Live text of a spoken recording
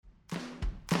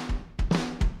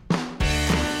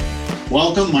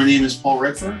Welcome. My name is Paul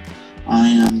Redford. I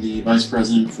am the Vice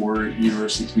President for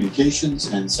University Communications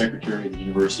and Secretary of the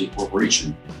University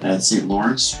Corporation at St.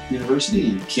 Lawrence University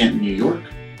in Canton, New York.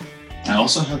 I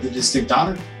also have the distinct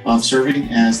honor of serving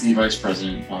as the Vice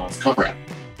President of CoverApp.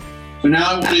 So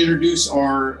now I want to introduce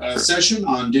our session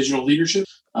on digital leadership.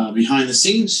 Behind the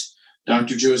scenes,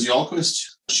 Dr. Josie Ahlquist.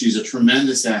 She's a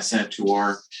tremendous asset to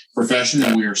our profession,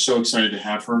 and we are so excited to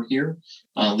have her here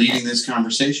leading this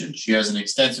conversation. She has an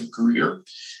extensive career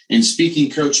in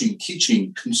speaking, coaching,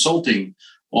 teaching, consulting,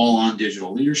 all on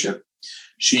digital leadership.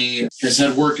 She has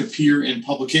had work appear in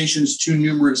publications too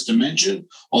numerous to mention,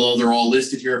 although they're all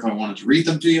listed here if I wanted to read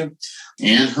them to you.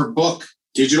 And her book,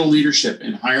 Digital Leadership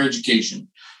in Higher Education,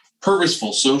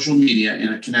 Purposeful Social Media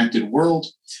in a Connected World,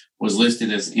 was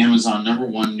listed as Amazon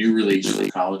 #1 new release for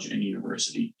college and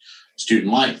university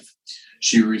student life.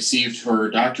 She received her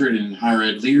doctorate in higher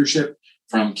ed leadership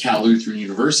from Cal Lutheran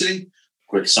University.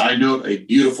 Quick side note, a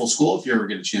beautiful school if you ever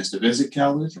get a chance to visit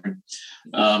Cal Lutheran.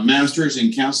 Master's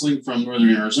in counseling from Northern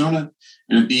Arizona,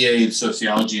 and a BA in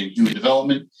sociology and human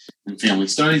development and family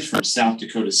studies from South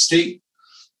Dakota State.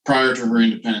 Prior to her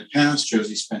independent past,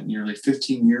 Josie spent nearly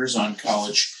 15 years on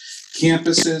college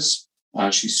campuses.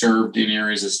 She served in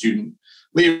areas of student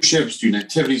leadership, student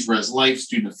activities, res life,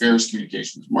 student affairs,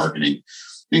 communications, marketing,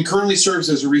 and currently serves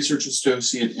as a research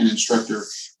associate and instructor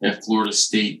at Florida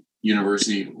State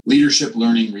University Leadership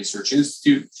Learning Research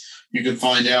Institute. You can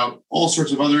find out all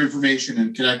sorts of other information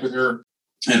and connect with her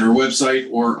at her website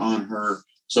or on her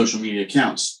social media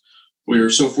accounts. We are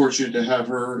so fortunate to have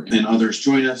her and others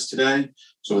join us today.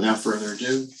 So without further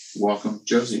ado, welcome,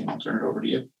 Josie. I'll turn it over to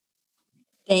you.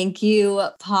 Thank you,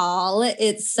 Paul.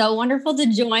 It's so wonderful to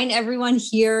join everyone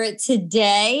here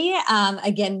today.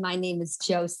 Again, my name is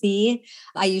Josie.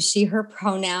 I use she, her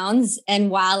pronouns. And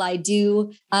while I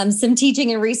do some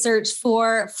teaching and research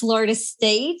for Florida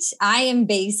State, I am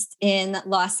based in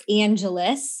Los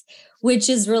Angeles, which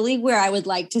is really where I would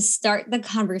like to start the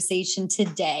conversation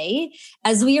today,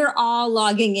 as we are all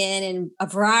logging in a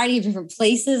variety of different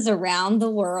places around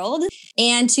the world,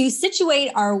 and to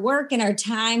situate our work and our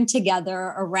time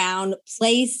together around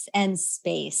place and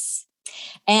space.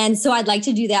 And so I'd like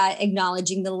to do that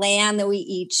acknowledging the land that we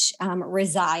each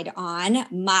reside on.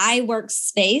 My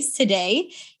workspace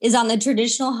today is on the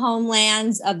traditional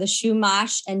homelands of the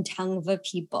Chumash and Tongva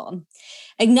people.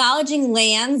 Acknowledging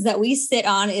lands that we sit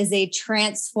on is a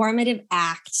transformative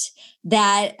act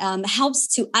that helps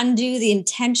to undo the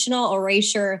intentional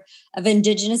erasure of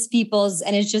Indigenous peoples,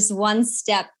 and is just one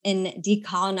step in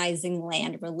decolonizing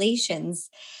land relations.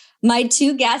 My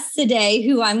two guests today,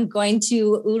 who I'm going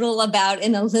to oodle about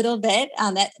in a little bit,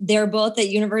 they're both at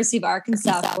University of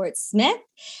Arkansas, Fort Smith,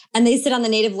 and they sit on the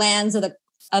native lands of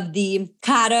the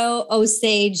Caddo,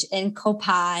 Osage, and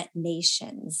Copa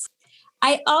nations.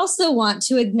 I also want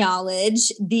to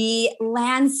acknowledge the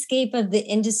landscape of the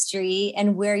industry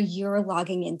and where you're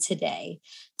logging in today.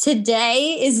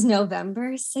 Today is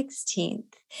November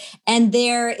 16th, and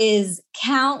there is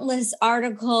countless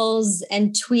articles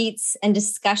and tweets and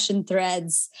discussion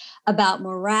threads about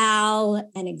morale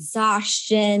and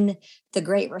exhaustion, the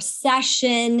Great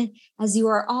Recession, as you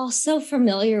are all so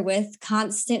familiar with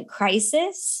constant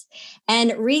crisis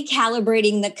and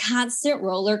recalibrating the constant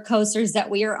roller coasters that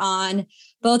we are on,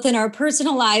 both in our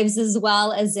personal lives as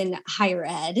well as in higher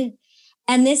ed.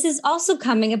 And this is also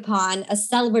coming upon a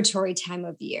celebratory time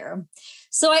of year.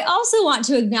 So I also want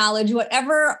to acknowledge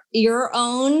whatever your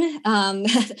own,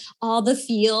 all the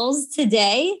feels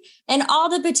today and all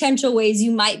the potential ways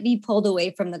you might be pulled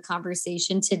away from the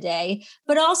conversation today,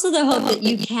 but also the hope that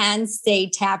you can stay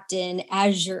tapped in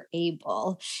as you're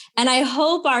able. And I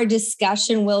hope our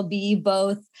discussion will be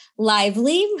both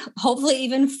lively, hopefully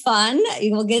even fun.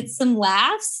 You'll get some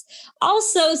laughs,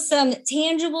 also some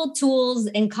tangible tools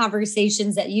and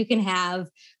conversations that you can have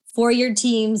for your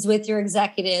teams, with your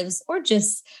executives, or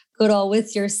just good old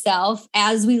with yourself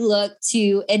as we look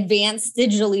to advance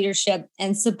digital leadership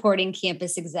and supporting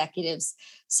campus executives'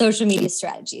 social media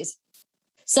strategies.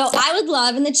 So I would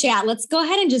love in the chat, let's go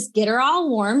ahead and just get her all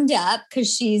warmed up,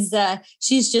 because she's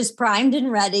just primed and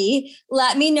ready.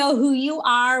 Let me know who you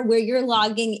are, where you're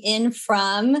logging in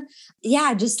from.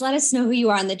 Yeah, just let us know who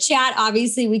you are in the chat.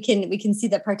 Obviously, we can see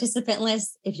the participant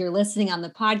list. If you're listening on the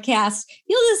podcast,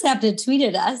 you'll just have to tweet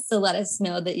at us to let us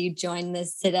know that you joined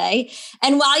this today.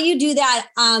 And while you do that,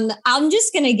 I'm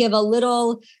just going to give a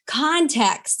little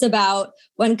context about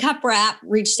when CupWrap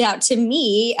reached out to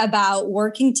me about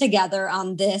working together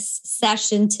on this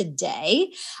session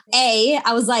today.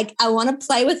 I was like, I want to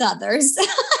play with others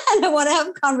and I want to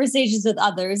have conversations with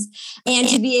others and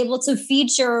to be able to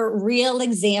feature real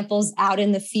examples out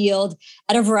in the field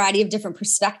at a variety of different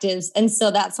perspectives. And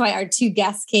so that's why our two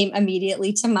guests came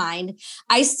immediately to mind.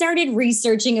 I started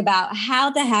researching about how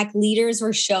the heck leaders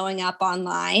were showing up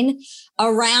online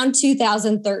around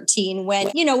 2013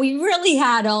 when, we really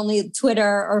had only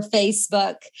Twitter or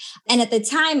Facebook. And at the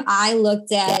time I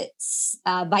looked at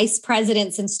vice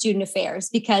presidents and student affairs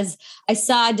because I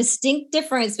saw a distinct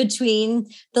difference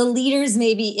between the leaders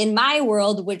maybe in my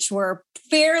world, which were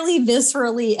fairly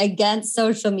viscerally against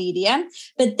social media.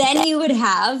 But then you would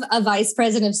have a vice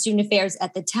president of student affairs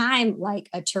at the time, like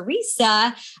a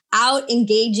Teresa, out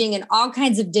engaging in all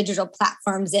kinds of digital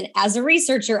platforms. And as a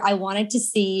researcher, I wanted to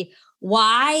see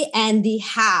why and the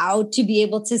how to be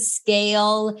able to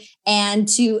scale and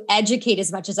to educate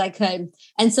as much as I could.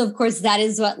 And so, of course, that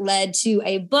is what led to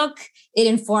a book. It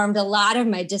informed a lot of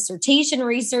my dissertation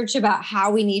research about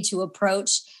how we need to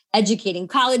approach educating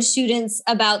college students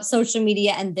about social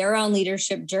media and their own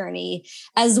leadership journey,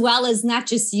 as well as not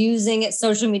just using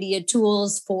social media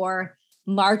tools for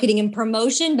marketing and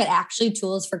promotion, but actually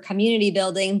tools for community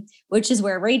building, which is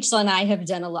where Rachel and I have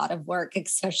done a lot of work,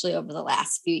 especially over the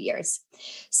last few years.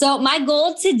 So my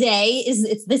goal today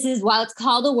is while it's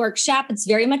called a workshop, it's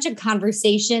very much a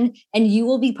conversation, and you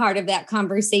will be part of that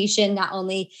conversation, not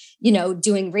only,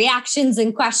 doing reactions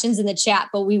and questions in the chat,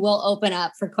 but we will open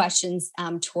up for questions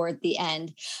toward the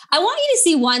end. I want you to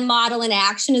see one model in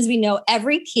action. As we know,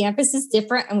 every campus is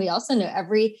different, and we also know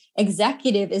every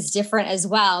executive is different as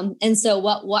well. And so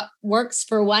what works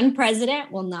for one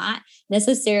president will not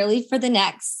necessarily for the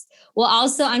next. We'll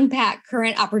also unpack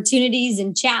current opportunities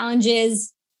and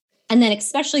challenges, and then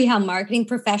especially how marketing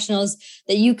professionals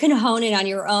that you can hone in on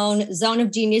your own zone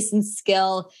of genius and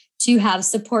skill to have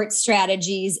support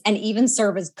strategies and even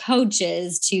serve as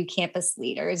coaches to campus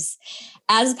leaders.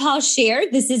 As Paul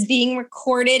shared, this is being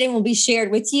recorded and will be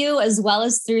shared with you as well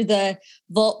as through the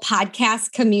Volt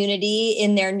podcast community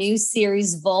in their new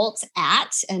series, Volt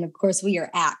at, and of course we are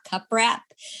at CupWrap,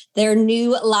 their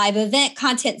new live event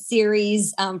content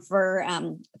series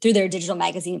through their digital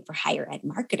magazine for higher ed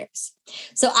marketers.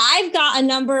 So I've got a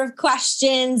number of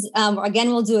questions. Again,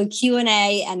 we'll do a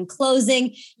Q&A and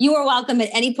closing. You are welcome at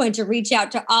any point to reach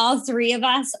out to all three of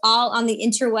us, all on the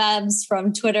interwebs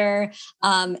from Twitter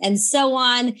and so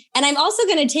on. And I'm also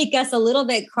going to take us a little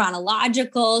bit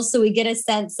chronological so we get a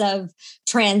sense of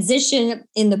transition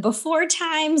in the before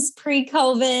times,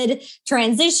 pre-COVID,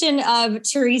 transition of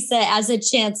Teresa as a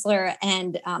chancellor,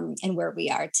 and where we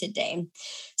are today.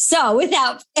 So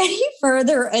without any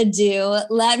further ado,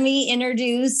 let me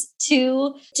introduce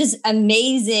two just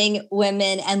amazing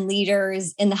women and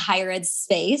leaders in the higher ed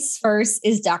space. First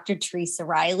is Dr. Teresa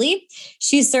Riley.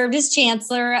 She served as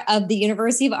chancellor of the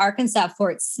University of Arkansas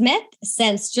Fort Smith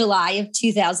since July of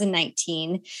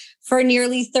 2019. For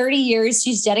nearly 30 years,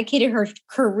 she's dedicated her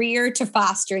career to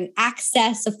fostering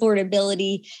access,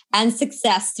 affordability, and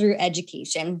success through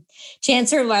education.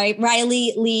 Chancellor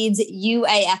Riley leads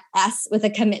UAFS with a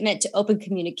commitment to open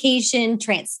communication,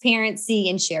 transparency,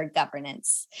 and shared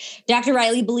governance. Dr.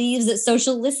 Riley believes that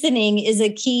social listening is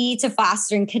a key to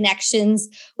fostering connections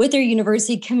with her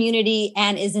university community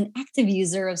and is an active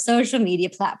user of social media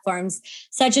platforms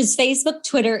such as Facebook,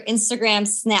 Twitter, Instagram,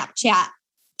 Snapchat,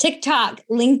 TikTok,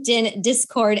 LinkedIn,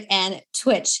 Discord, and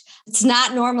Twitch. It's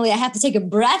not normally I have to take a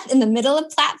breath in the middle of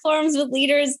platforms with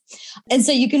leaders. And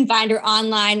so you can find her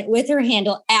online with her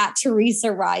handle at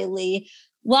Teresa Riley.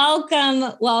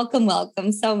 Welcome, welcome,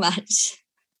 welcome so much.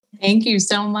 Thank you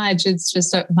so much. It's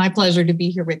just my pleasure to be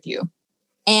here with you.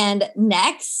 And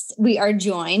next, we are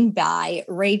joined by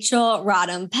Rachel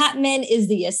Rodham-Pettman, is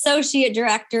the Associate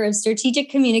Director of Strategic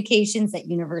Communications at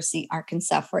University of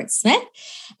Arkansas Fort Smith.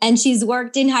 And she's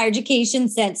worked in higher education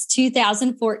since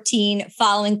 2014,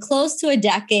 following close to a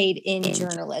decade in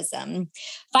journalism.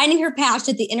 Finding her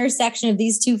passion at the intersection of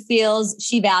these two fields,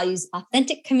 she values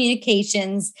authentic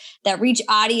communications that reach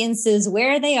audiences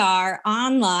where they are,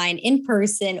 online, in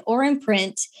person, or in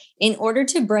print, in order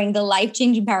to bring the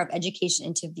life-changing power of education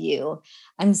into view.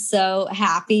 I'm so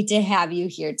happy to have you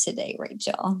here today,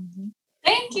 Rachel.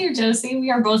 Thank you, Josie. We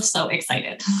are both so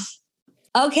excited.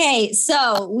 Okay,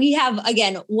 so we have,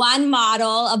 again, one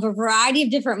model of a variety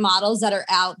of different models that are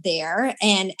out there.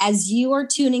 And as you are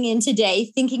tuning in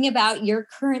today, thinking about your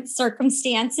current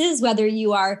circumstances, whether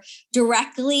you are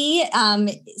directly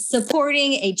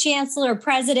supporting a chancellor,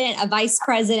 president, a vice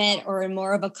president, or in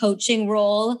more of a coaching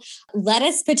role, let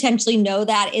us potentially know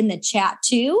that in the chat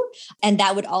too. And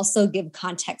that would also give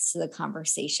context to the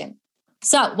conversation.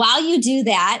 So while you do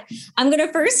that, I'm going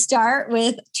to first start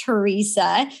with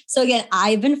Teresa. So again,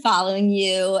 I've been following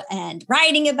you and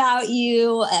writing about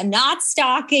you. I'm not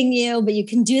stalking you, but you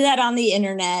can do that on the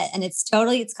internet. And it's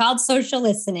called social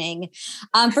listening.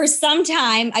 For some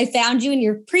time, I found you in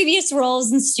your previous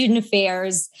roles in student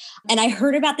affairs. And I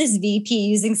heard about this VP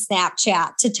using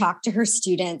Snapchat to talk to her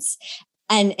students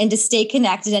and to stay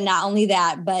connected. And not only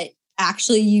that, but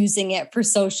actually using it for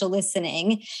social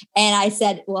listening. And I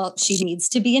said, well, she needs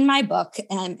to be in my book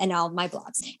and all of my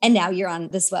blogs. And now you're on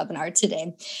this webinar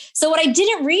today. So what I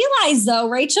didn't realize though,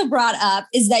 Rachel brought up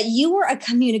is that you were a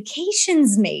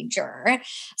communications major.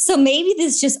 So maybe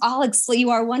this just all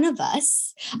you are one of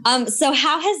us. So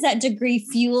how has that degree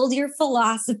fueled your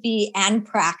philosophy and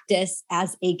practice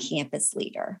as a campus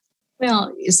leader?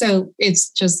 Well, so it's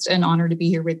just an honor to be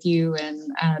here with you and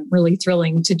really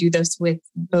thrilling to do this with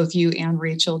both you and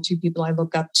Rachel, two people I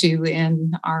look up to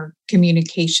in our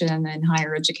communication and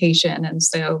higher education. And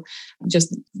so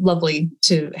just lovely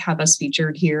to have us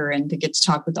featured here and to get to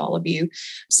talk with all of you.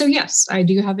 So yes, I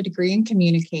do have a degree in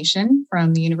communication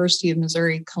from the University of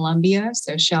Missouri-Columbia.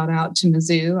 So shout out to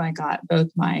Mizzou. I got both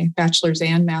my bachelor's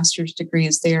and master's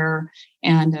degrees there,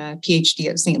 and a PhD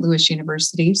at St. Louis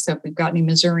University. So if we've got any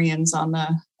Missourians on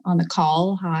the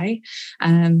call, hi,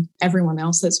 everyone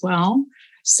else as well.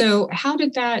 So how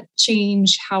did that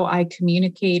change how I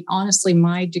communicate? Honestly,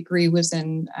 my degree was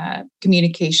in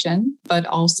communication, but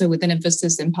also with an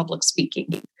emphasis in public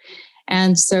speaking.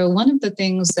 And so one of the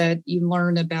things that you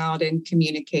learn about in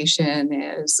communication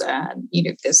is,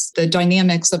 the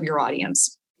dynamics of your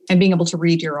audience, and being able to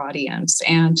read your audience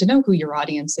and to know who your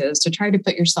audience is, to try to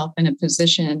put yourself in a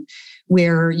position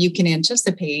where you can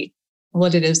anticipate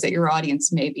what it is that your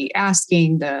audience may be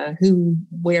asking, the who,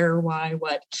 where, why,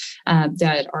 what,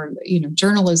 that our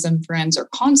journalism friends are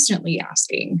constantly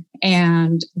asking.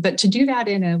 But to do that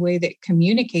in a way that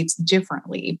communicates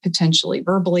differently, potentially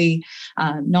verbally,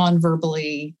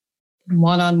 non-verbally,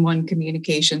 one-on-one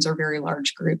communications or very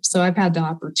large groups. So I've had the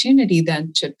opportunity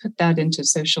then to put that into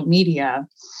social media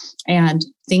and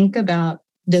think about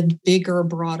the bigger,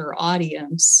 broader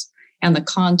audience and the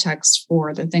context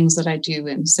for the things that I do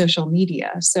in social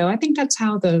media. So I think that's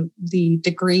how the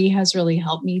degree has really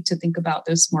helped me to think about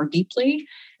this more deeply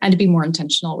and to be more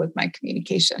intentional with my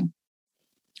communication.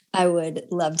 I would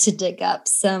love to dig up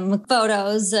some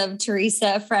photos of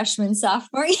Teresa, freshman,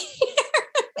 sophomore year.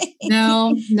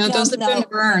 No, those have been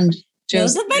burned.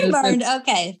 Those have been burned.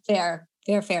 Okay, fair.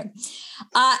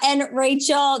 And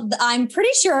Rachel, I'm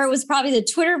pretty sure it was probably the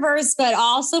Twitterverse, but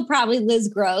also probably Liz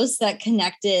Gross that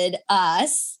connected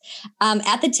us.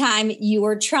 At the time, you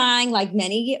were trying, like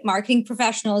many marketing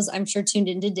professionals, I'm sure tuned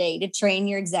in today, to train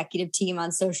your executive team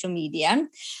on social media.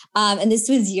 And this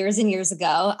was years and years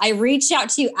ago. I reached out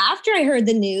to you after I heard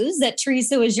the news that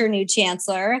Teresa was your new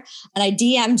chancellor, and I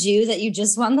DM'd you that you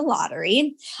just won the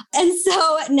lottery. And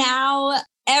so now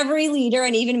every leader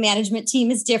and even management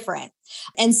team is different.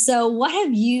 And so what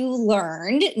have you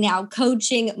learned now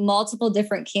coaching multiple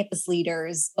different campus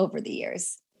leaders over the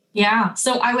years? Yeah.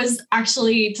 So I was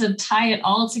actually, to tie it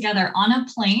all together, on a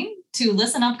plane to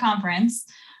Listen Up conference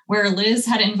where Liz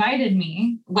had invited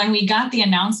me when we got the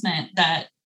announcement that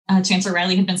Chancellor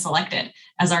Riley had been selected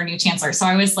as our new chancellor. So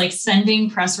I was like sending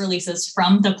press releases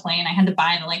from the plane. I had to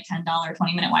buy the like $10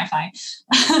 20-minute Wi-Fi.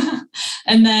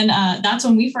 And then that's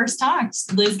when we first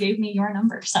talked. Liz gave me your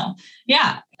number. So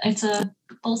yeah, it's a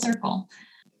full circle.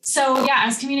 So yeah,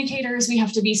 as communicators, we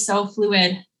have to be so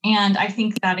fluid. And I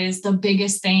think that is the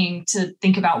biggest thing to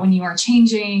think about when you are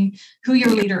changing who your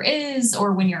leader is,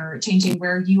 or when you're changing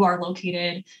where you are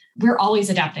located. We're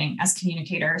always adapting as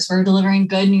communicators. We're delivering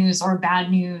good news or bad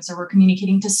news, or we're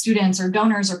communicating to students or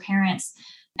donors or parents.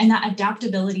 And that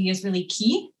adaptability is really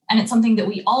key. And it's something that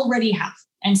we already have.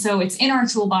 And so it's in our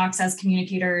toolbox as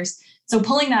communicators. So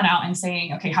pulling that out and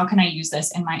saying, okay, how can I use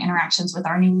this in my interactions with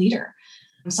our new leader?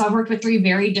 So I've worked with 3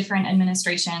 very different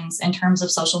administrations in terms of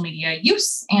social media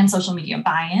use and social media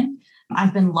buy-in.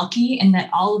 I've been lucky in that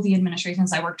all of the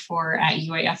administrations I worked for at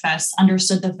UAFS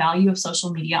understood the value of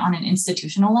social media on an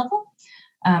institutional level.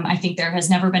 I think there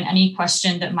has never been any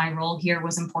question that my role here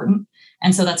was important.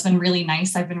 And so that's been really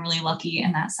nice. I've been really lucky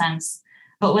in that sense.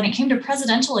 But when it came to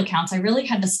presidential accounts, I really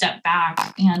had to step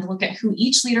back and look at who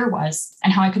each leader was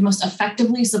and how I could most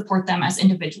effectively support them as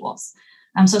individuals.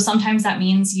 So sometimes that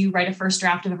means you write a first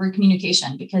draft of every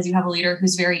communication because you have a leader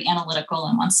who's very analytical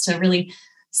and wants to really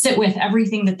sit with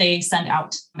everything that they send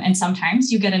out. And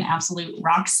sometimes you get an absolute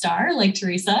rock star like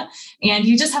Teresa, and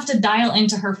you just have to dial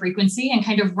into her frequency and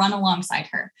kind of run alongside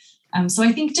her. So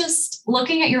I think just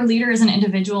looking at your leader as an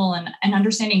individual and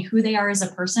understanding who they are as a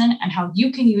person and how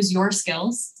you can use your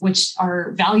skills, which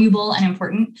are valuable and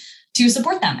important, to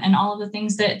support them and all of the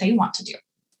things that they want to do.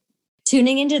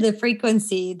 Tuning into the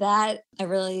frequency, that I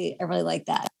really like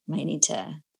that. Might need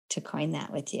to coin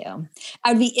that with you.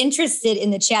 I would be interested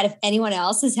in the chat if anyone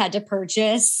else has had to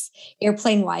purchase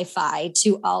airplane Wi-Fi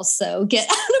to also get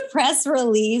out a press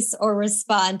release or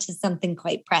respond to something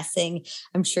quite pressing.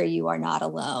 I'm sure you are not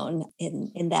alone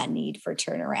in that need for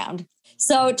turnaround.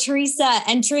 So Teresa,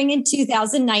 entering in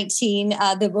 2019,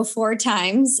 the before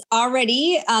times,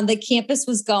 already the campus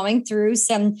was going through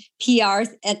some PR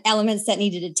elements that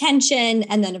needed attention.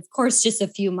 And then, of course, just a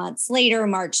few months later,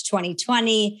 March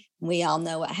 2020, we all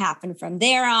know what happened from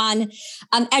there on.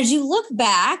 As you look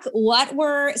back, what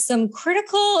were some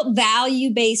critical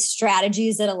value-based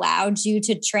strategies that allowed you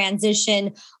to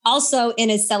transition also in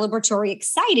a celebratory,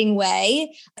 exciting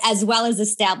way, as well as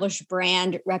establish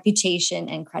brand reputation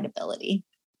and credibility?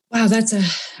 Wow, that's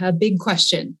a big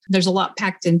question. There's a lot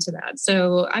packed into that.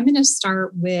 So I'm going to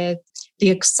start with the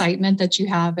excitement that you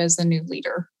have as a new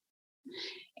leader.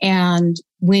 And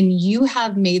when you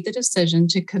have made the decision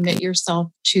to commit yourself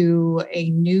to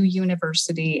a new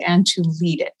university and to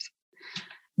lead it,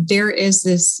 there is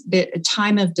this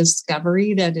time of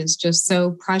discovery that is just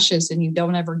so precious, and you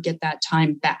don't ever get that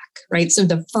time back, right? So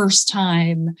the first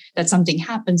time that something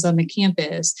happens on the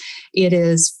campus, you're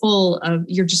just full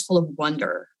of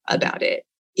wonder about it.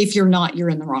 If you're not, you're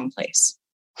in the wrong place.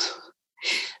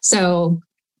 So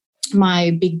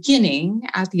my beginning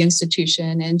at the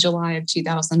institution in July of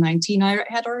 2019, I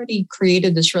had already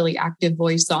created this really active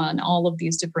voice on all of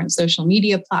these different social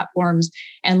media platforms.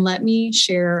 And let me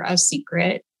share a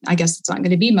secret. I guess it's not going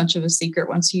to be much of a secret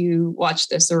once you watch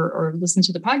this or listen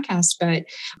to the podcast, but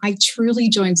I truly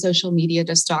joined social media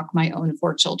to stalk my own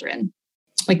 4 children.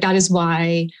 Like, that is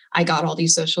why I got all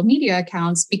these social media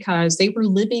accounts, because they were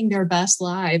living their best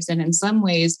lives. And in some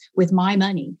ways with my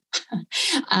money,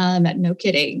 no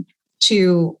kidding,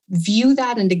 to view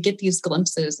that and to get these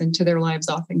glimpses into their lives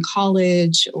off in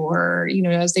college, or,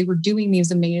 as they were doing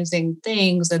these amazing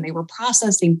things and they were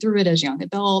processing through it as young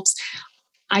adults.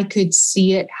 I could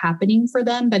see it happening for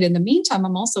them. But in the meantime,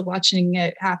 I'm also watching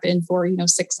it happen for,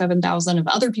 6,000, 7,000 of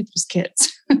other people's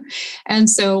kids. And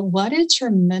so what a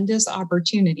tremendous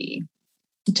opportunity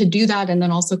to do that, and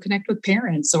then also connect with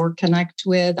parents or connect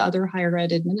with other higher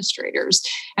ed administrators.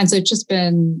 And so it's just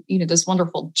been, this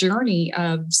wonderful journey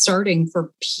of starting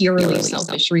for purely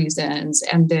selfish reasons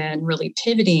and then really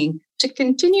pivoting to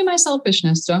continue my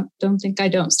selfishness. Don't think I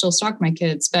don't still stalk my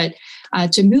kids, but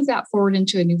to move that forward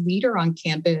into a new leader on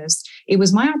campus, it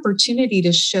was my opportunity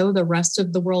to show the rest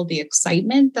of the world the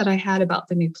excitement that I had about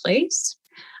the new place,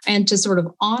 and to sort of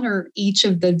honor each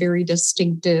of the very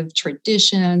distinctive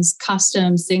traditions,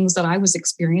 customs, things that I was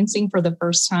experiencing for the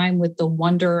first time, with the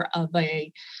wonder of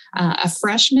a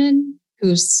freshman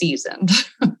who's seasoned.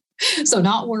 So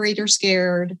not worried or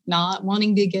scared, not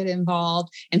wanting to get involved.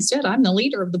 Instead, I'm the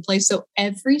leader of the place. So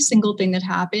every single thing that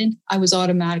happened, I was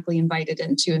automatically invited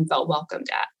into and felt welcomed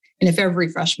at. And if every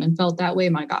freshman felt that way,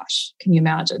 my gosh, can you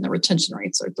imagine? The retention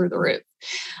rates are through the roof.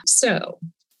 So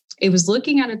it was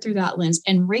looking at it through that lens.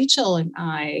 And Rachel and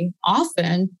I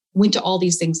often went to all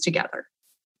these things together,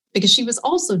 because she was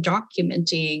also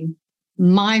documenting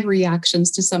my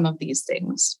reactions to some of these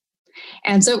things.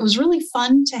 And so it was really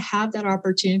fun to have that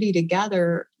opportunity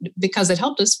together, because it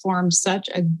helped us form such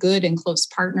a good and close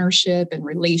partnership and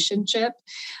relationship.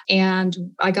 And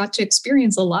I got to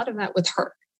experience a lot of that with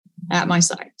her at my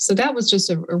side. So that was just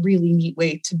a really neat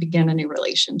way to begin a new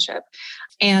relationship.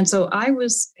 And so I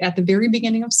was at the very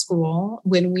beginning of school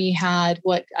when we had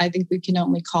what I think we can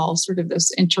only call sort of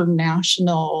this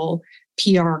international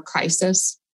PR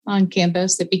crisis on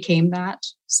campus. It became that,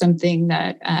 something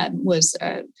that was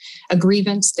a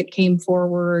grievance that came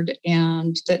forward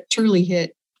and that truly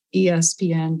hit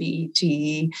ESPN,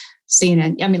 BET,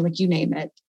 CNN, I mean, like, you name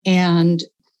it. And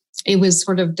it was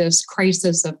sort of this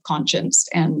crisis of conscience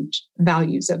and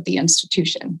values of the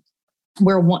institution,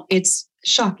 where it's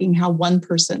shocking how one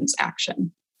person's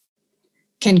action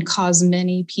can cause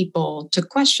many people to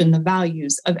question the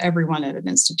values of everyone at an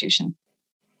institution.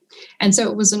 And so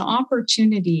it was an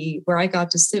opportunity where I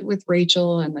got to sit with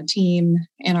Rachel and the team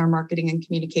in our marketing and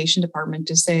communication department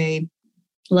to say,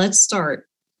 let's start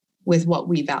with what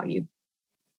we value.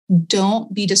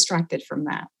 Don't be distracted from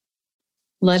that.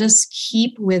 Let us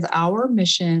keep with our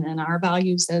mission and our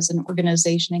values as an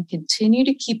organization and continue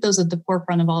to keep those at the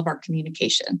forefront of all of our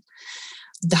communication.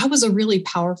 That was a really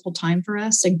powerful time for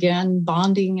us. Again,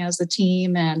 bonding as a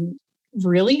team and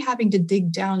really having to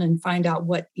dig down and find out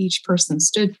what each person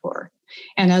stood for.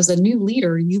 And as a new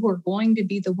leader, you are going to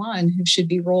be the one who should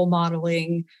be role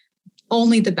modeling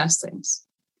only the best things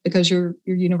because your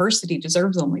university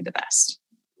deserves only the best.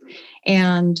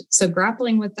 And so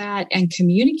grappling with that and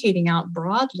communicating out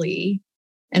broadly,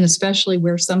 and especially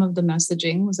where some of the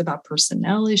messaging was about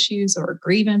personnel issues or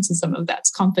grievance and some of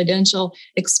that's confidential,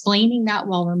 explaining that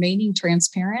while remaining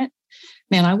transparent.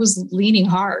 Man, I was leaning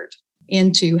hard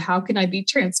into how can I be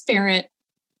transparent,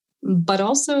 but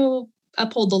also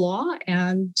uphold the law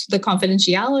and the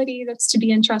confidentiality that's to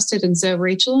be entrusted. And so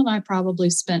Rachel and I probably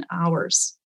spent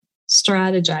hours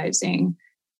strategizing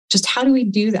just how do we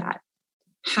do that?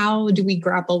 How do we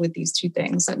grapple with these two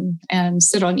things and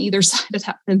sit on either side of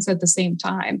that fence at the same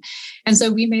time? And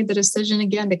so we made the decision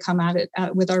again to come at it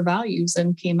with our values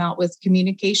and came out with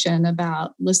communication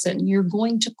about, listen, you're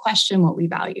going to question what we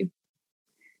value.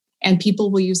 And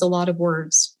people will use a lot of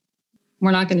words. We're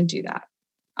not going to do that.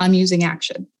 I'm using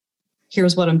action.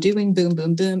 Here's what I'm doing, boom,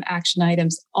 boom, boom, action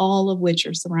items, all of which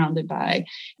are surrounded by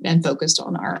and focused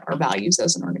on our values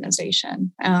as an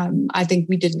organization. I think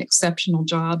we did an exceptional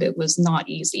job. It was not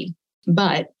easy,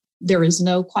 but there is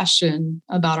no question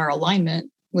about our alignment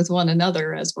with one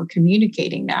another as we're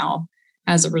communicating now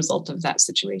as a result of that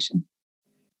situation.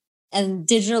 And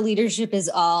digital leadership is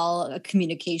all a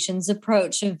communications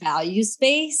approach of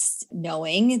values-based,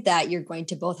 knowing that you're going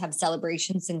to both have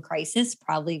celebrations and crisis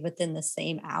probably within the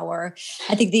same hour.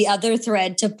 I think the other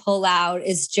thread to pull out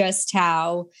is just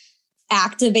how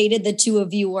activated the two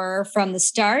of you were from the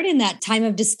start in that time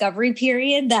of discovery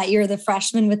period, that you're the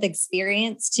freshman with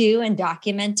experience too, and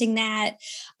documenting that.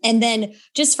 And then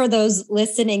just for those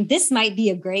listening, this might be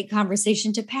a great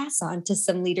conversation to pass on to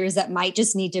some leaders that might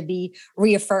just need to be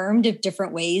reaffirmed of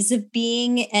different ways of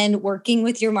being and working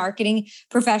with your marketing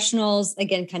professionals.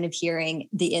 Again, kind of hearing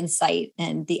the insight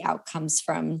and the outcomes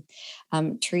from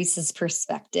Teresa's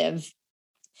perspective.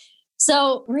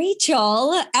 So,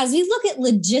 Rachel, as we look at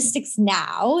logistics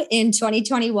now in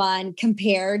 2021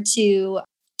 compared to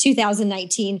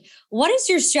 2019, what does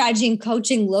your strategy and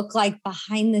coaching look like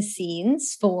behind the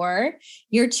scenes for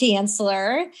your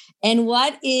chancellor? And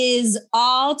what is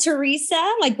all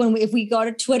Teresa, like if we go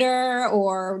to Twitter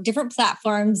or different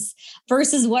platforms,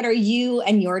 versus what are you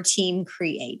and your team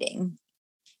creating?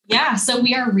 Yeah, so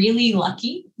we are really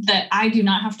lucky that I do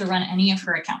not have to run any of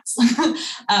her accounts.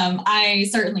 I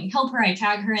certainly help her. I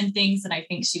tag her in things that I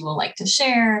think she will like to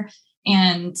share.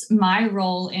 And my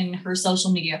role in her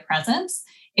social media presence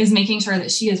is making sure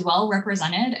that she is well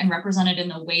represented and represented in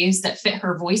the ways that fit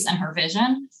her voice and her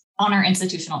vision on our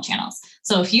institutional channels.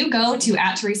 So if you go to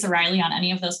 @Teresa Riley on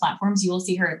any of those platforms, you will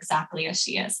see her exactly as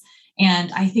she is.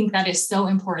 And I think that is so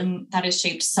important. That has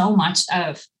shaped so much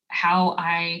of how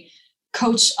I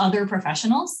coach other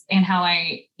professionals and how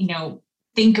I,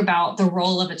 think about the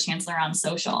role of a chancellor on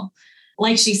social.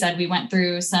 Like she said, we went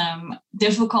through some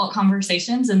difficult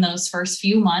conversations in those first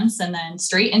few months and then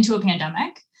straight into a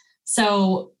pandemic.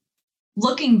 So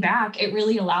looking back, it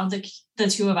really allowed the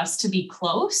two of us to be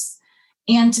close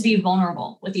and to be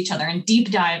vulnerable with each other and deep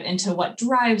dive into what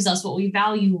drives us, what we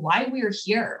value, why we're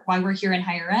here in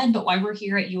higher ed, but why we're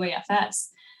here at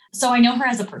UAFS. So I know her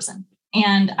as a person.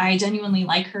 And I genuinely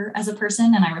like her as a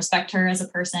person and I respect her as a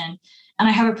person. And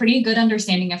I have a pretty good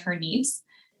understanding of her needs.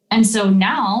 And so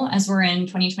now, as we're in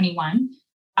 2021,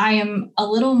 I am a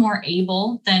little more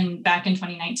able than back in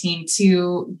 2019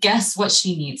 to guess what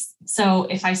she needs. So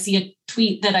if I see a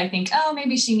tweet that I think, oh,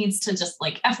 maybe she needs to just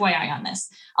like FYI on this,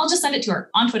 I'll just send it to her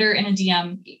on Twitter in a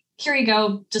DM. Here you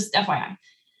go, just FYI.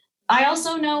 I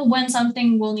also know when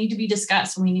something will need to be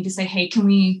discussed, when we need to say, hey, can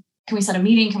we set a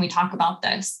meeting? Can we talk about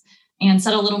this? And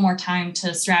set a little more time to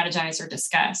strategize or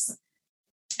discuss.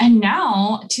 And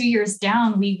now, 2 years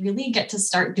down, we really get to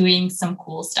start doing some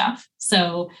cool stuff.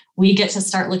 So we get to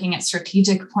start looking at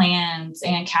strategic plans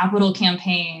and capital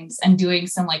campaigns and doing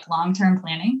some like long-term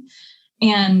planning.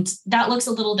 And that looks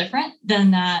a little different than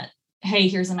that, hey,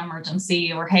 here's an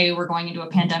emergency, or hey, we're going into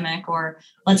a pandemic, or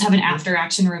let's have an after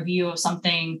action review of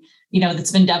something,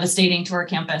 that's been devastating to our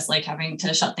campus, like having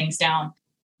to shut things down.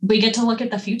 We get to look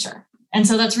at the future. And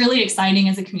so that's really exciting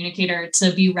as a communicator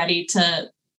to be ready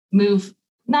to move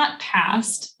not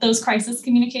past those crisis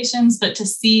communications, but to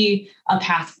see a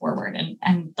path forward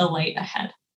and the light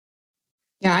ahead.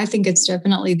 Yeah, I think it's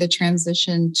definitely the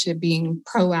transition to being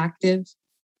proactive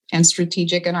and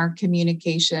strategic in our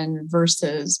communication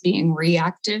versus being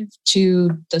reactive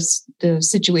to the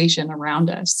situation around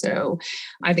us. So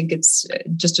I think it's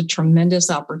just a tremendous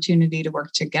opportunity to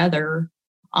work together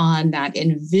on that,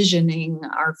 envisioning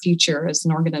our future as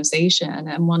an organization.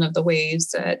 And one of the ways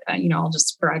that, I'll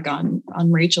just brag on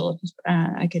Rachel, if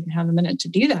I could have a minute to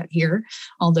do that here,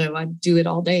 although I'd do it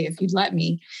all day if you'd let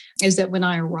me, is that when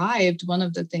I arrived, one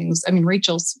of the things,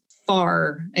 Rachel's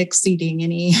far exceeding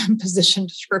any position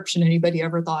description anybody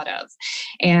ever thought of.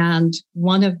 And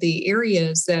one of the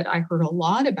areas that I heard a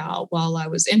lot about while I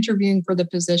was interviewing for the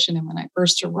position and when I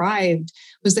first arrived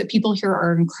was that people here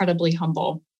are incredibly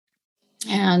humble.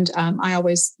 And I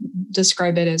always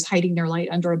describe it as hiding their light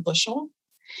under a bushel.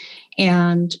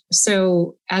 And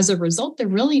so as a result, they're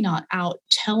really not out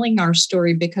telling our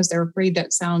story because they're afraid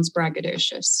that sounds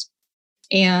braggadocious.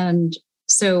 And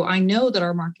so I know that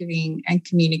our marketing and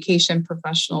communication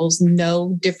professionals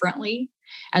know differently.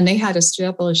 And they had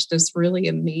established this really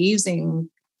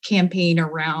amazing campaign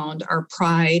around our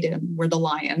pride and we're the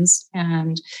lions,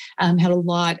 and had a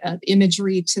lot of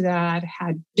imagery to that,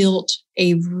 had built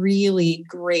a really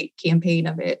great campaign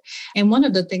of it. And one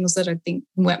of the things that I think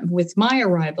went with my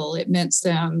arrival, it meant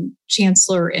some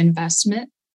chancellor investment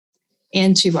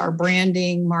into our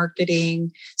branding,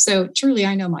 marketing. So truly,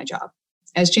 I know my job.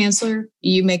 As chancellor,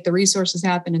 you make the resources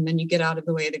happen and then you get out of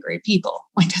the way of the great people.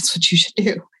 Like that's what you should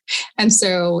do. And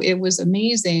so it was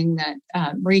amazing that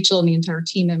Rachel and the entire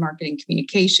team in marketing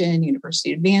communication,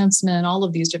 university advancement, all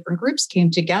of these different groups came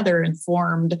together and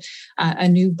formed a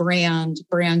new brand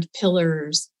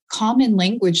pillars, common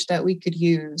language that we could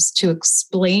use to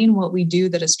explain what we do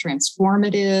that is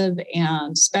transformative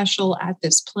and special at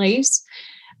this place,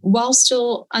 while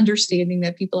still understanding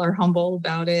that people are humble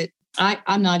about it.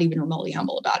 I'm not even remotely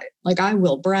humble about it. Like I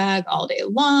will brag all day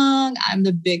long. I'm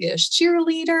the biggest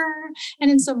cheerleader.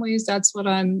 And in some ways, that's what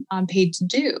I'm paid to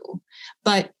do.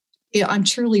 But I'm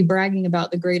truly bragging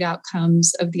about the great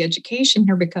outcomes of the education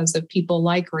here because of people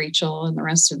like Rachel and the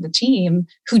rest of the team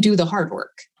who do the hard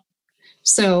work.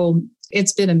 So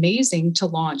it's been amazing to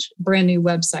launch brand new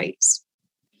websites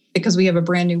because we have a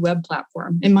brand new web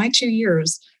platform. In my 2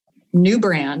 years, new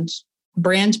brand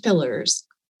pillars,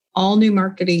 all new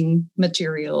marketing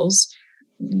materials,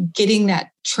 getting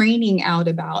that training out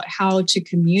about how to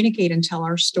communicate and tell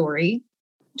our story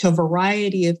to a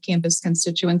variety of campus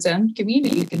constituents and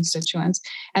community constituents,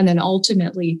 and then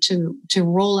ultimately to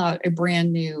roll out a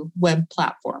brand new web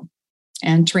platform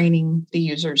and training the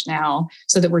users now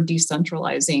so that we're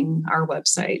decentralizing our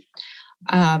website.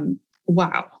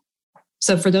 Wow.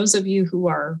 So for those of you who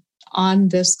are on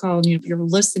this call and you're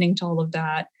listening to all of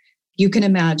that, you can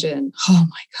imagine, oh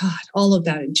my God, all of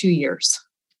that in 2 years.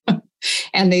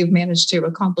 And they've managed to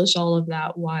accomplish all of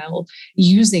that while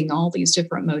using all these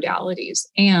different modalities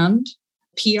and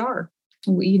PR.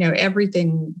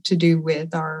 Everything to do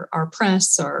with our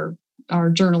press, our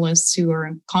journalists who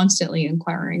are constantly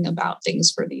inquiring about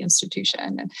things for the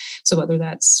institution. And so whether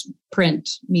that's print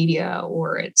media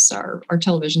or it's our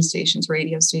television stations,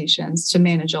 radio stations, to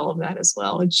manage all of that as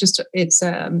well. It's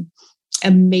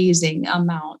amazing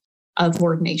amount of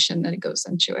coordination that it goes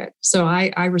into it. So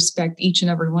I respect each and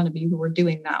every one of you who are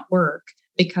doing that work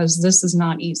because this is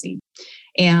not easy.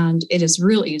 And it is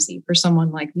real easy for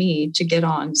someone like me to get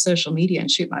on social media and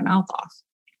shoot my mouth off.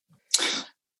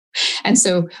 And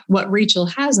so what Rachel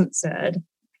hasn't said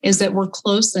is that we're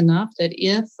close enough that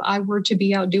if I were to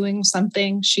be out doing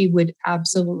something, she would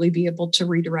absolutely be able to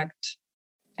redirect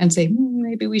and say,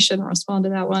 maybe we shouldn't respond to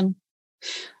that one.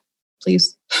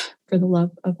 Please, for the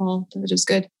love of all that is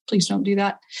good, please don't do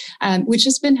that, which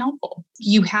has been helpful.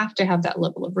 You have to have that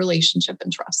level of relationship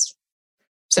and trust.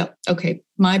 So, okay,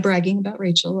 my bragging about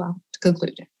Rachel, I'll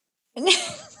conclude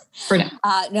for now.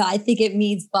 No, I think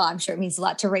I'm sure it means a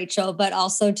lot to Rachel, but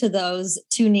also to those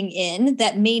tuning in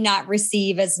that may not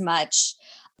receive as much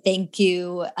thank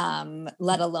you,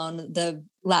 let alone the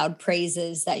loud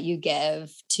praises that you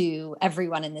give to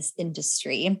everyone in this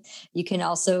industry. You can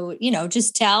also,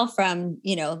 just tell from,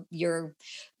 your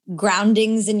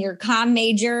groundings in your comm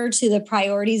major to the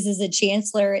priorities as a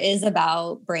chancellor is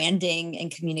about branding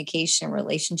and communication,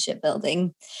 relationship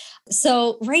building.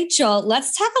 So, Rachel,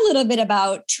 let's talk a little bit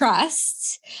about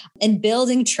trust and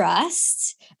building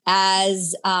trust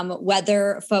as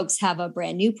whether folks have a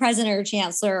brand new president or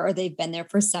chancellor or they've been there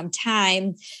for some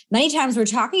time. Many times we're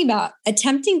talking about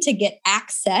attempting to get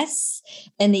access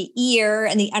and the ear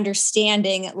and the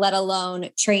understanding, let alone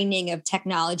training of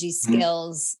technology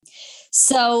skills.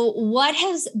 So what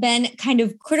has been kind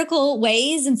of critical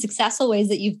ways and successful ways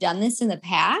that you've done this in the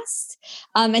past?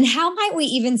 And how might we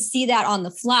even see that on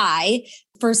the fly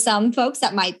For some folks,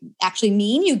 that might actually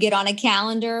mean you get on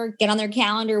their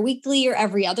calendar weekly or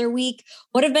every other week.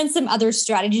 What have been some other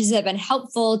strategies that have been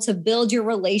helpful to build your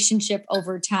relationship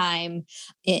over time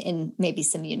in maybe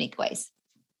some unique ways?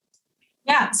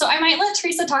 Yeah, so I might let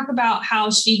Teresa talk about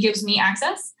how she gives me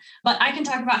access, but I can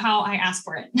talk about how I ask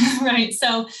for it, right?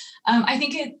 So I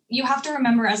think you have to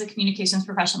remember as a communications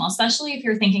professional, especially if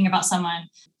you're thinking about someone,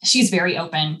 she's very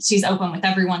open. She's open with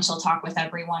everyone. She'll talk with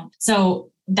everyone.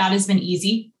 So that has been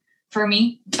easy for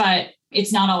me, but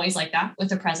it's not always like that with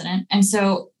the president. And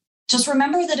so just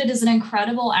remember that it is an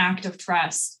incredible act of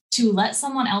trust to let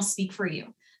someone else speak for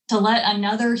you, to let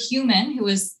another human who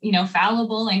is,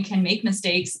 fallible and can make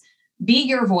mistakes be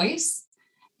your voice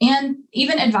and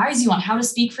even advise you on how to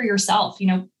speak for yourself.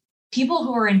 People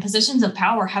who are in positions of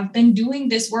power have been doing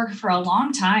this work for a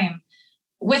long time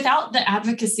without the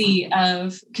advocacy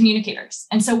of communicators.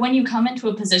 And so when you come into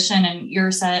a position and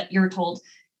you're told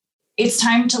it's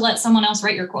time to let someone else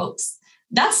write your quotes,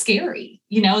 that's scary.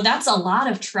 That's a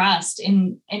lot of trust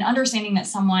in understanding that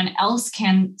someone else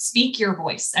can speak your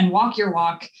voice and walk your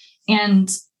walk.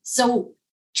 And so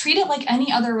treat it like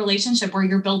any other relationship where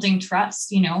you're building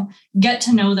trust, get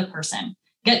to know the person,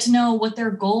 get to know what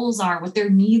their goals are, what their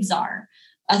needs are.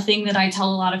 A thing that I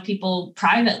tell a lot of people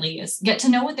privately is get to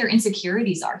know what their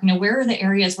insecurities are. Where are the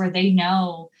areas where they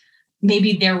know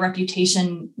maybe their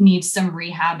reputation needs some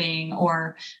rehabbing,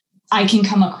 or I can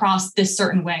come across this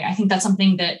certain way. I think that's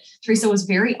something that Teresa was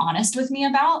very honest with me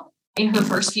about. In her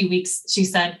first few weeks, she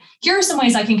said, here are some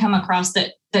ways I can come across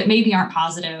that maybe aren't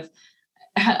positive.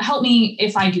 Help me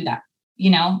if I do that,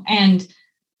 And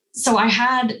so I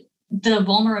had the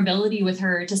vulnerability with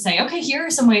her to say, okay, here are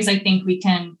some ways I think we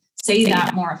can say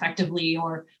that more effectively,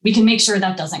 or we can make sure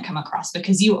that doesn't come across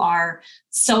because you are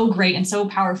so great and so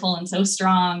powerful and so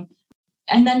strong.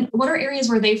 And then what are areas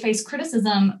where they face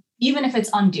criticism, even if it's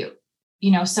undue,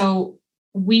 so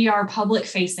we are public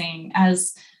facing.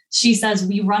 As she says,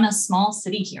 we run a small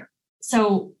city here.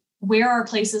 So where are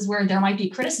places where there might be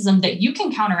criticism that you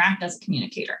can counteract as a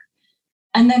communicator?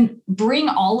 And then bring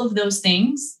all of those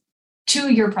things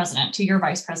to your president, to your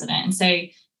vice president, and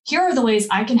say, here are the ways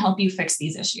I can help you fix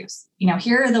these issues.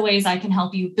 Here are the ways I can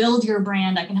help you build your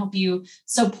brand. I can help you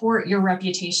support your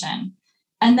reputation.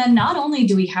 And then not only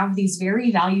do we have these very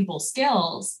valuable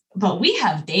skills, but we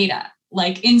have data.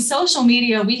 Like in social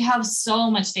media, we have so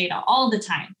much data all the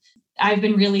time. I've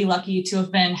been really lucky to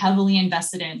have been heavily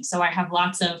invested in. So I have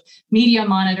lots of media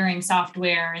monitoring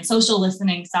software and social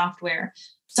listening software.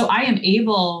 So I am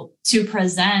able to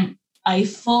present a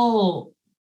full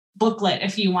booklet,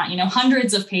 if you want,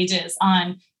 hundreds of pages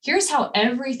on here's how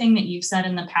everything that you've said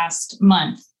in the past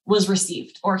month was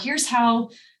received, or here's how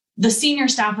the senior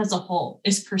staff as a whole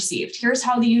is perceived. Here's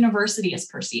how the university is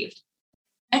perceived.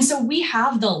 And so we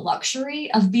have the luxury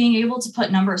of being able to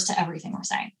put numbers to everything we're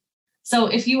saying. So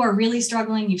if you are really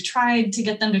struggling, you've tried to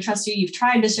get them to trust you, you've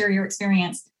tried to share your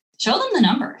experience, show them the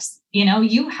numbers.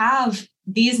 You have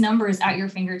these numbers at your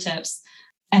fingertips,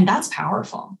 and that's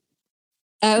powerful.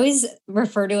 I always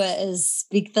refer to it as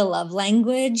speak the love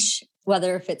language,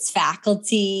 whether if it's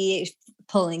faculty,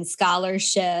 pulling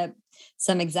scholarship,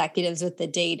 some executives with the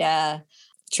data.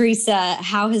 Teresa,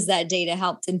 how has that data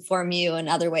helped inform you in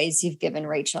other ways you've given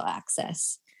Rachel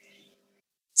access?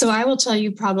 So I will tell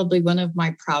you probably one of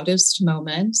my proudest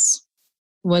moments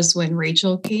was when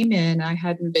Rachel came in. I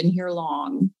hadn't been here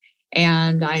long,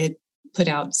 and I had put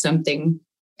out something,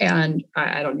 and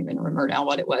I don't even remember now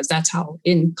what it was. That's how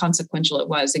inconsequential it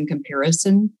was in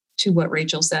comparison to what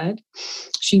Rachel said.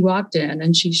 She walked in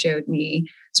and she showed me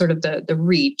sort of the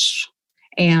reach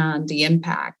and the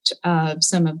impact of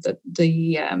some of the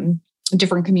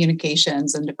different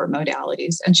communications and different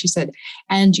modalities. And she said,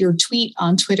 and your tweet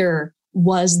on Twitter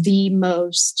was the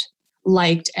most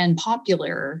liked and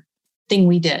popular thing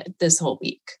we did this whole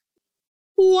week.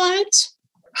 What?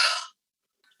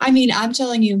 I mean, I'm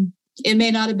telling you, it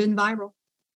may not have been viral,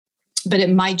 but it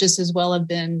might just as well have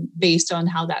been based on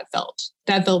how that felt.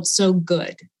 That felt so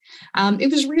good.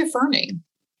 It was reaffirming.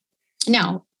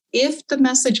 Now, if the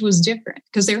message was different,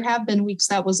 because there have been weeks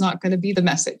that was not going to be the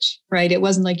message, right? It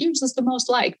wasn't like yours was the most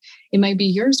liked. It might be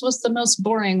yours was the most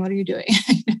boring. What are you doing?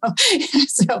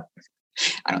 So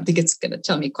I don't think it's going to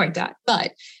tell me quite that.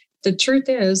 But the truth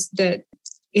is that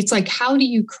it's like, how do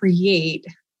you create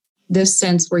this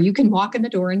sense where you can walk in the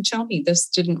door and tell me this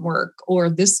didn't work or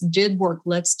this did work,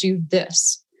 let's do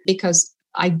this? Because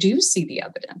I do see the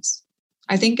evidence.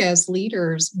 I think as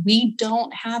leaders, we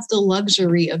don't have the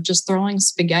luxury of just throwing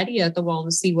spaghetti at the wall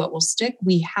to see what will stick.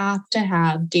 We have to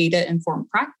have data-informed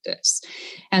practice.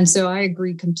 And so I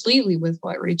agree completely with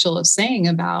what Rachel is saying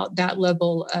about that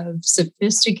level of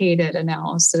sophisticated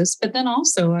analysis. But then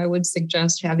also I would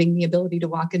suggest having the ability to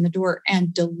walk in the door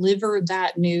and deliver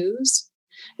that news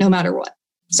no matter what.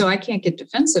 So I can't get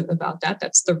defensive about that.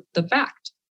 That's the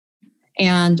fact.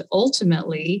 And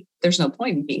ultimately, there's no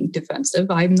point in being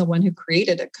defensive. I'm the one who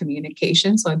created a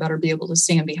communication, so I better be able to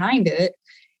stand behind it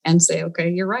and say, okay,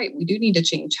 you're right. We do need to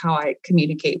change how I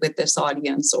communicate with this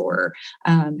audience, or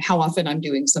how often I'm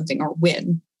doing something, or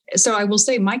when. So I will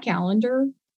say my calendar,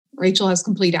 Rachel has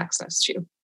complete access to.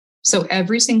 So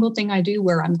every single thing I do,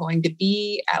 where I'm going to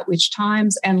be, at which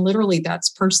times, and literally that's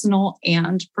personal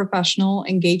and professional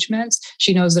engagements,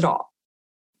 she knows it all.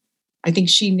 I think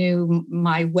she knew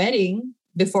my wedding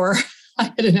before I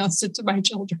had announced it to my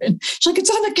children. She's like, it's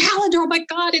on the calendar. Oh my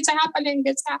God, it's happening.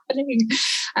 It's happening.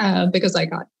 Because I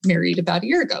got married about a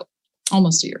year ago,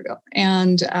 almost a year ago.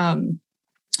 And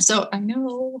so I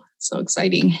know, so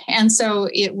exciting. And so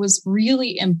it was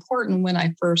really important when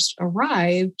I first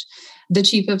arrived. The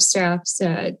chief of staff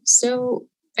said, so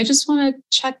I just want to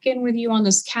check in with you on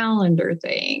this calendar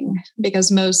thing,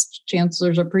 because most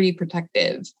chancellors are pretty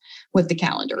protective with the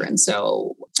calendar. And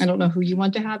so I don't know who you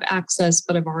want to have access,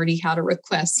 but I've already had a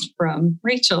request from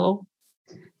Rachel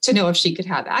to know if she could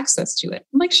have access to it.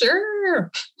 I'm like,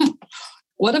 sure.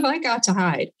 What have I got to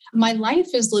hide? My life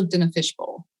is lived in a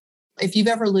fishbowl. If you've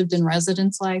ever lived in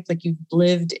residence life, like you've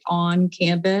lived on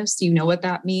campus, you know what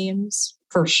that means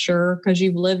for sure, because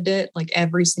you've lived it. Like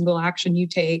every single action you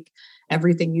take,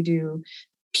 everything you do,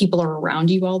 people are around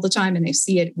you all the time and they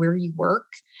see it where you work.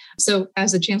 So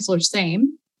as a chancellor,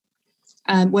 same.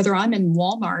 Whether I'm in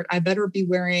Walmart, I better be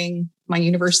wearing my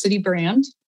university brand.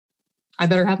 I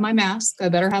better have my mask. I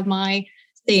better have my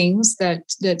things that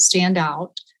stand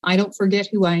out. I don't forget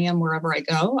who I am wherever I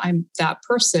go. I'm that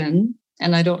person,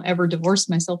 and I don't ever divorce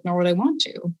myself, nor would I want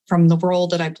to, from the role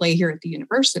that I play here at the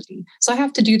university. So I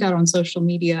have to do that on social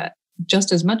media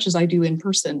just as much as I do in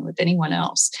person with anyone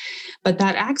else. But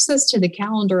that access to the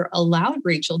calendar allowed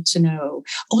Rachel to know,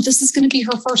 oh, this is going to be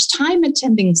her first time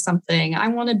attending something. I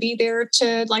want to be there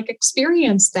to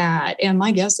experience that. And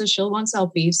my guess is she'll want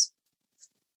selfies,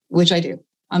 which I do.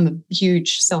 I'm a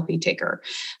huge selfie taker.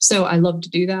 So I love to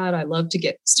do that. I love to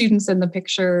get students in the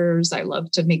pictures. I love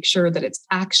to make sure that it's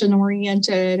action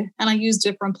oriented. And I use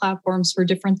different platforms for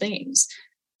different things.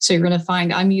 So you're going to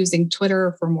find I'm using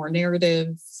Twitter for more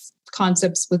narrative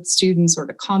concepts with students, or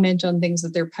to comment on things that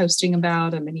they're posting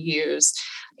about. I'm going to use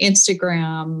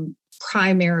Instagram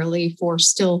primarily for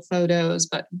still photos,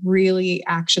 but really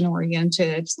action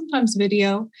oriented, sometimes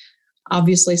video,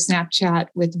 obviously Snapchat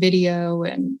with video,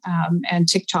 and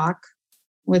TikTok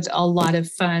with a lot of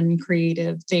fun,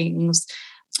 creative things.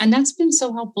 And that's been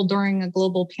so helpful during a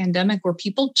global pandemic where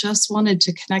people just wanted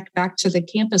to connect back to the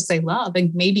campus they love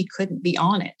and maybe couldn't be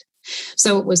on it.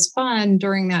 So it was fun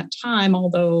during that time,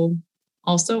 although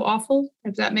also awful,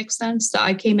 if that makes sense.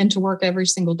 I came into work every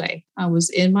single day. I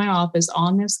was in my office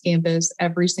on this campus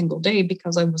every single day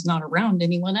because I was not around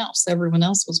anyone else. Everyone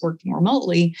else was working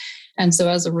remotely. And so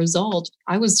as a result,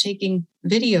 I was taking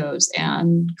videos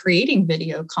and creating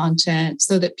video content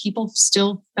so that people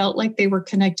still felt like they were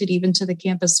connected even to the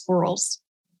campus squirrels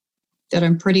that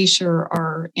I'm pretty sure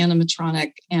are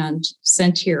animatronic and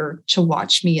sent here to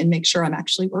watch me and make sure I'm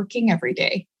actually working every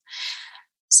day.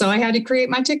 So I had to create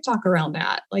my TikTok around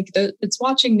that. It's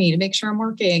watching me to make sure I'm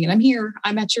working, and I'm here.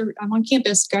 I'm on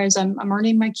campus, guys. I'm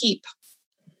earning my keep.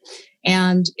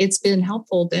 And it's been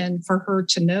helpful then for her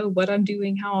to know what I'm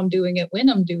doing, how I'm doing it, when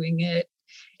I'm doing it.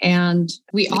 And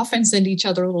we often send each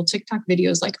other little TikTok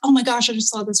videos like, oh my gosh, I just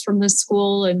saw this from this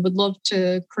school and would love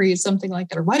to create something like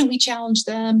that. Or why don't we challenge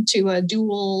them to a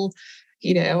dual,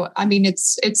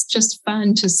 it's just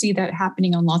fun to see that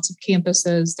happening on lots of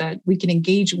campuses, that we can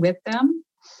engage with them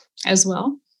as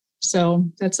well. So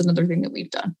that's another thing that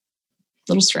we've done.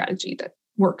 Little strategy that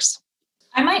works.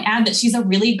 I might add that she's a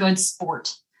really good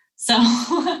sport. So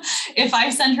if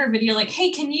I send her a video like, hey,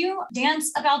 can you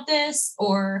dance about this?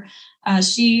 Or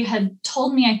she had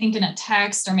told me, I think in a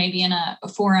text or maybe in a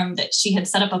forum, that she had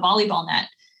set up a volleyball net.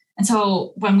 And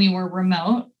so when we were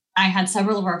remote, I had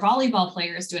several of our volleyball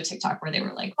players do a TikTok where they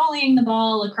were like volleying the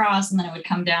ball across, and then it would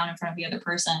come down in front of the other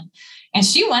person. And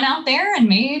she went out there and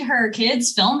made her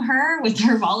kids film her with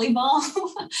her volleyball.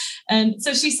 And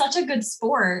so she's such a good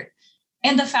sport.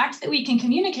 And the fact that we can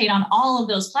communicate on all of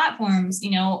those platforms,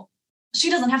 she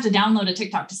doesn't have to download a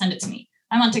TikTok to send it to me.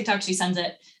 I'm on TikTok, she sends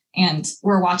it, and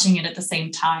we're watching it at the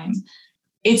same time.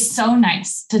 it's so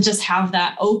nice to just have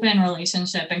that open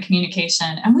relationship and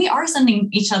communication. And we are sending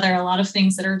each other a lot of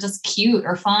things that are just cute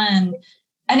or fun.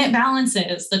 And it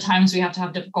balances the times we have to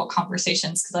have difficult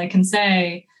conversations, because I can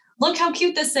say, look how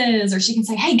cute this is. Or she can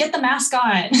say, hey, get the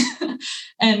mascot.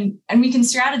 and we can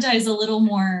strategize a little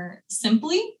more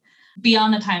simply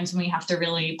beyond the times when we have to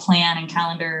really plan and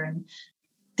calendar and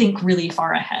think really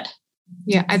far ahead.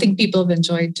 Yeah, I think people have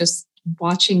enjoyed just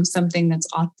watching something that's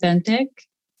authentic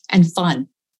and fun.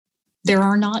 There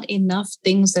are not enough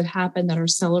things that happen that are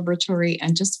celebratory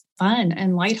and just fun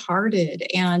and lighthearted.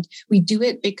 And we do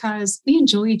it because we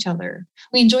enjoy each other.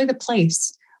 We enjoy the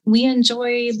place. We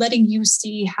enjoy letting you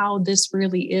see how this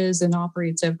really is and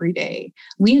operates every day.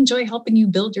 We enjoy helping you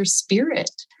build your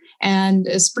spirit and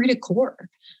esprit de corps.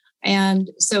 And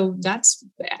so that's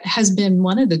has been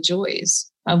one of the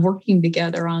joys of working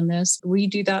together on this. We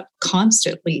do that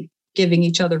constantly, giving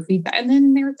each other feedback. And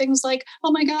then there are things like,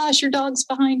 oh my gosh, your dog's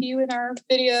behind you in our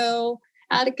video.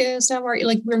 Atticus, how are you?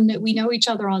 Like we know each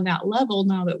other on that level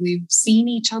now that we've seen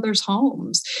each other's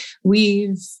homes.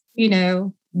 We've,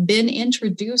 been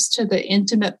introduced to the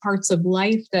intimate parts of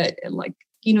life that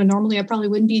normally I probably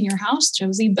wouldn't be in your house,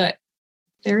 Josie, but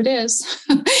there it is.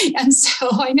 And so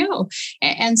I know.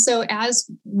 And so as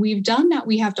we've done that,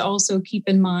 we have to also keep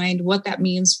in mind what that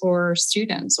means for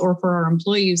students or for our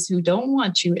employees who don't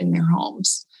want you in their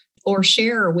homes or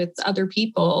share with other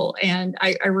people. And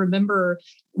I remember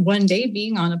one day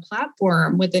being on a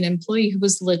platform with an employee who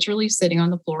was literally sitting on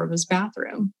the floor of his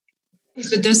bathroom. He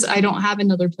said, I don't have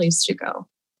another place to go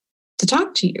to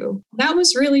talk to you. That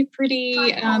was really pretty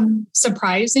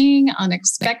surprising,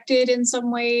 unexpected in some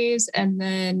ways. And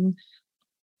then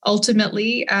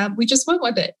ultimately, we just went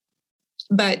with it.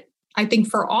 But I think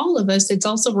for all of us, it's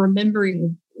also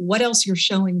remembering what else you're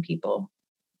showing people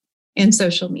in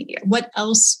social media. What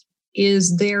else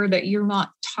is there that you're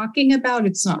not talking about?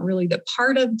 It's not really the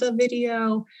part of the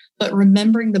video, but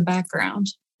remembering the background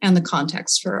and the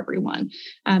context for everyone.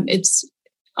 It's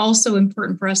also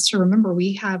important for us to remember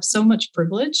we have so much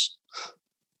privilege. I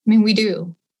mean, we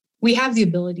do. We have the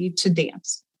ability to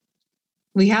dance.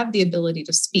 We have the ability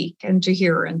to speak and to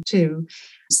hear and to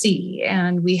see.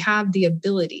 And we have the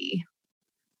ability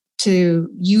to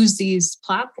use these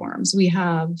platforms. We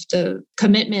have the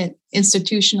commitment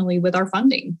institutionally with our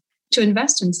funding to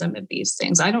invest in some of these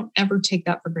things. I don't ever take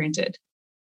that for granted.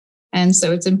 And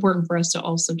so it's important for us to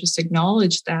also just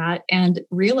acknowledge that and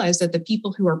realize that the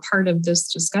people who are part of this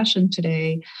discussion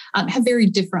today have very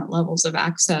different levels of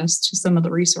access to some of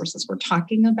the resources we're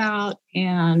talking about.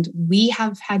 And we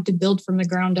have had to build from the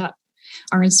ground up.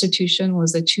 Our institution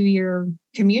was a 2-year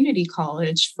community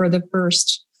college for the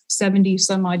first 70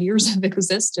 some odd years of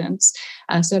existence,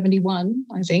 71,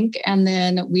 I think. And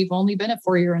then we've only been a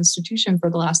 4-year institution for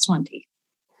the last 20.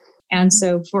 And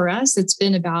so for us, it's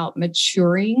been about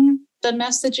maturing the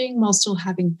messaging while still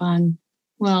having fun,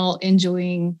 while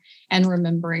enjoying and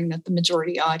remembering that the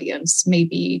majority audience may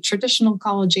be traditional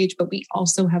college age, but we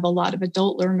also have a lot of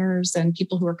adult learners and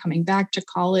people who are coming back to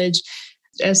college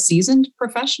as seasoned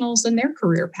professionals in their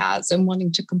career paths and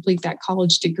wanting to complete that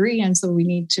college degree. And so we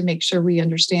need to make sure we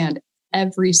understand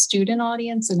every student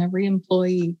audience and every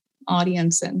employee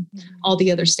audience and all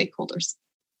the other stakeholders.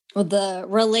 Well, the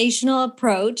relational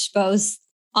approach, both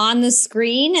on the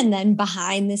screen and then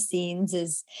behind the scenes,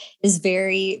 is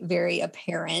very, very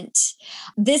apparent.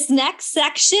 This next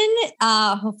section,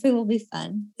 hopefully will be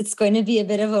fun. It's going to be a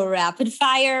bit of a rapid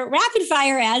fire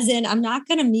as in, I'm not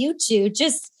going to mute you,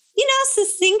 just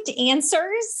succinct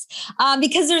answers,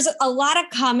 because there's a lot of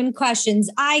common questions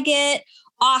I get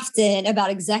often about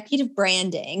executive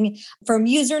branding, from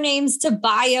usernames to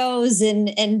bios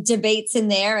and debates in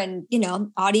there. And,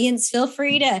 audience, feel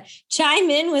free to chime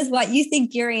in with what you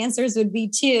think your answers would be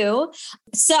too.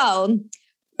 So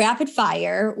rapid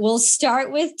fire, we'll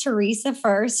start with Teresa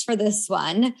first for this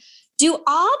one. Do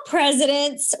all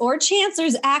presidents or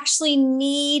chancellors actually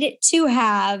need to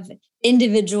have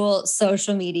individual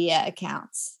social media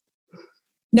accounts?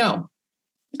 No.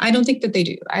 I don't think that they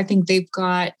do. I think they've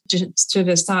got to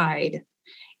decide,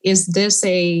 is this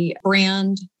a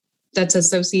brand that's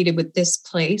associated with this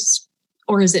place,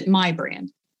 or is it my brand?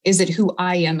 Is it who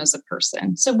I am as a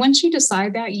person? So once you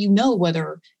decide that,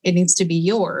 whether it needs to be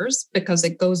yours because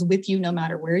it goes with you no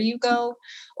matter where you go,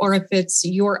 or if it's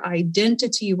your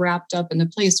identity wrapped up in the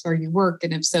place where you work.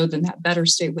 And if so, then that better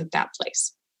stay with that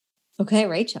place. Okay,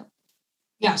 Rachel.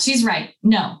 Yeah, she's right.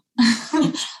 No.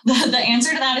 The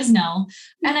answer to that is no.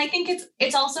 And I think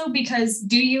it's also because,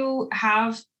 do you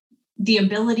have the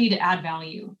ability to add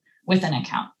value with an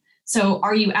account? So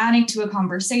are you adding to a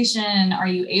conversation? Are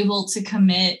you able to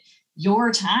commit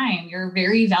your time, your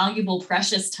very valuable,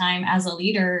 precious time as a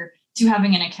leader to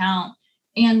having an account?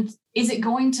 And is it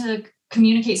going to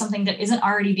communicate something that isn't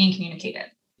already being communicated?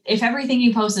 If everything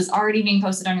you post is already being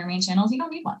posted on your main channels, you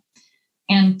don't need one.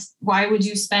 And why would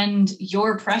you spend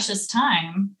your precious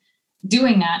time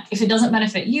doing that if it doesn't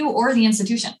benefit you or the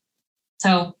institution?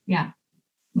 So yeah,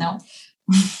 no.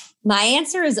 My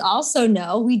answer is also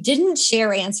no. We didn't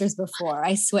share answers before,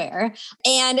 I swear.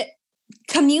 And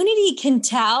community can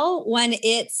tell when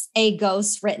it's a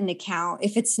ghost written account,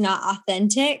 if it's not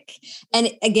authentic.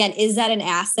 And again, is that an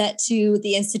asset to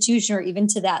the institution or even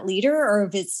to that leader, or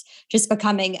if it's just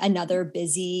becoming another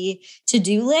busy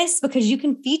to-do list? Because you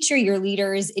can feature your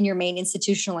leaders in your main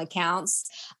institutional accounts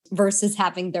versus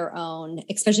having their own,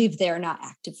 especially if they're not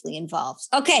actively involved.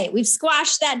 Okay, we've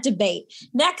squashed that debate.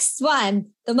 Next one,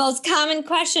 the most common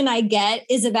question I get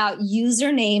is about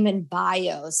username and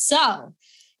bios. So,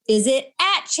 is it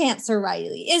at Chancellor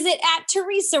Riley? Is it at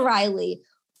Teresa Riley?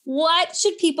 What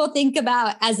should people think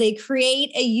about as they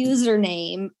create a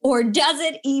username, or does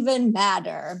it even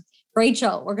matter?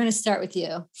 Rachel, we're going to start with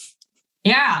you.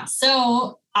 Yeah.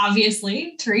 So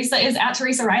obviously Teresa is at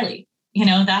Teresa Riley.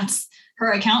 That's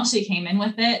her account. She came in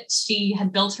with it. She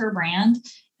had built her brand.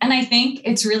 And I think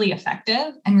it's really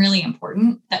effective and really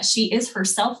important that she is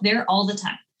herself there all the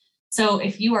time. So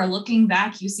if you are looking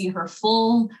back, you see her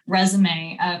full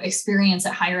resume of experience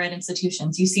at higher ed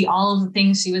institutions. You see all of the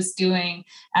things she was doing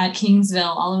at Kingsville,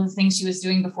 all of the things she was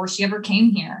doing before she ever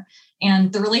came here,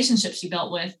 and the relationships she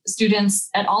built with students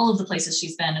at all of the places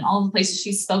she's been and all of the places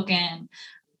she's spoken.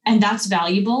 And that's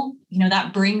valuable.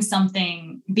 That brings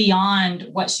something beyond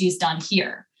what she's done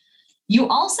here. You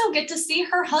also get to see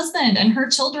her husband and her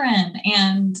children,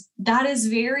 and that is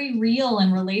very real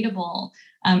and relatable.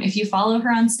 If you follow her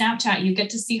on Snapchat, you get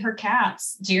to see her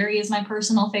cats. Jerry is my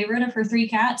personal favorite of her 3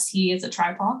 cats. He is a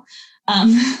tripaw.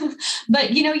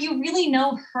 But, you really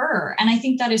know her. And I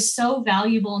think that is so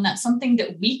valuable. And that's something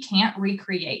that we can't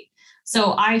recreate.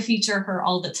 So I feature her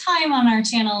all the time on our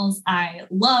channels. I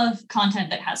love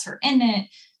content that has her in it.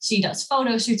 She does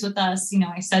photo shoots with us.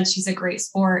 I said she's a great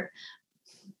sport.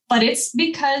 But it's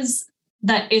because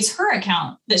that it's her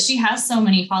account that she has so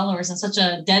many followers and such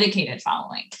a dedicated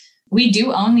following. We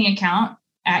do own the account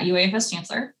at UAFS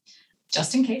Chancellor,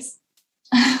 just in case.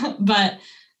 But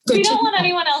we don't want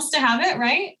anyone else to have it,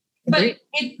 right? But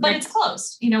it's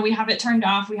closed. We have it turned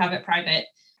off. We have it private.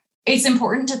 It's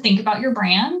important to think about your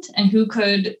brand and who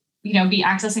could, be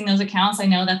accessing those accounts. I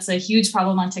know that's a huge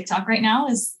problem on TikTok right now,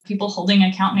 is people holding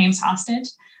account names hostage.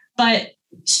 But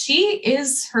she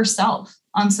is herself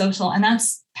on social, and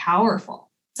that's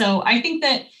powerful. So I think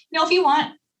that, if you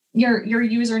want your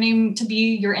username to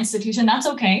be your institution, that's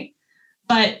okay.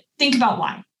 But think about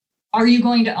why. Are you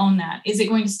going to own that? Is it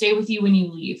going to stay with you when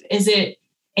you leave? Is it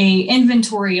a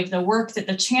inventory of the work that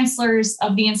the chancellors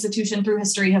of the institution through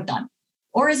history have done?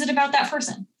 Or is it about that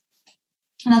person?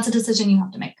 And that's a decision you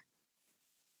have to make.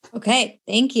 Okay,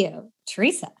 thank you.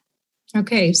 Teresa.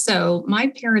 Okay, so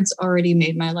my parents already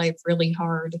made my life really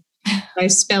hard by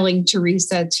spelling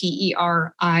Teresa,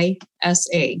 Terisa.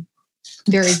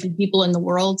 Very few people in the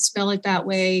world spell it that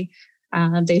way.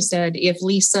 They said if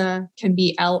Lisa can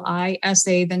be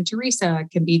Lisa, then Teresa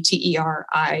can be Terisa.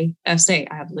 I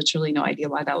have literally no idea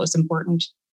why that was important.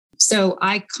 So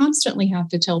I constantly have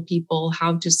to tell people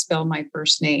how to spell my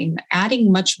first name.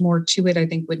 Adding much more to it, I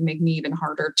think, would make me even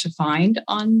harder to find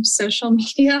on social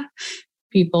media.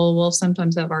 People will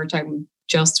sometimes have a hard time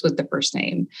just with the first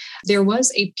name. There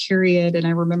was a period, and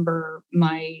I remember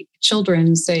my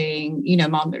children saying,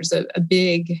 Mom, there's a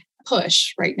big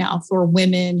push right now for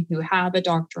women who have a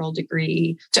doctoral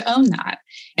degree to own that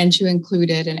and to include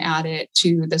it and add it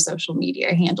to the social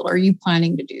media handle. Are you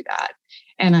planning to do that?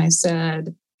 And I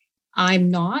said, I'm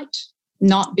not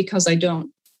because I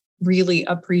don't really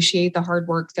appreciate the hard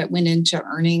work that went into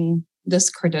earning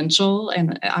this credential,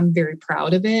 and I'm very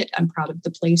proud of it. I'm proud of the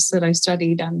place that I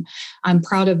studied. I'm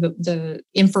proud of the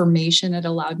information it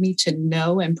allowed me to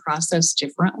know and process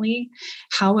differently.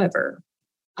 However,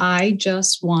 I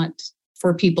just want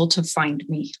for people to find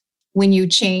me. When you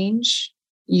change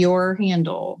your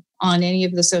handle on any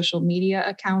of the social media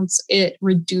accounts, it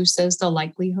reduces the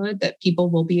likelihood that people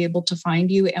will be able to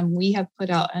find you. And we have put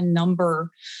out a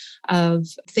number of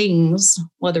things,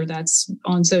 whether that's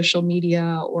on social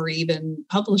media or even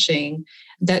publishing,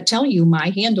 that tell you my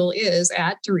handle is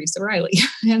at Teresa Riley.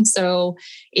 And so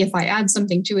if I add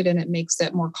something to it and it makes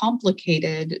it more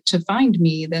complicated to find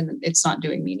me, then it's not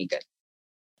doing me any good.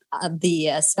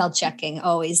 The spell checking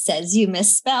always says you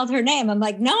misspelled her name. I'm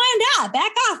like, no, I'm not.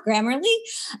 Back off, Grammarly.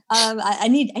 I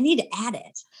need to add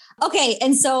it. Okay.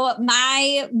 And so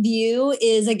my view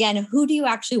is, again, who do you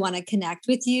actually want to connect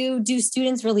with you? Do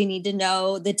students really need to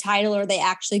know the title, or are they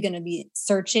actually going to be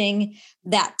searching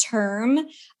that term?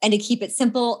 And to keep it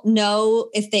simple, know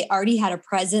if they already had a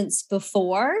presence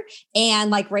before.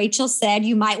 And like Rachel said,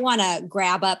 you might want to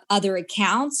grab up other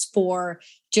accounts for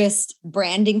just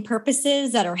branding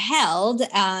purposes that are held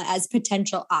as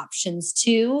potential options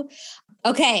too.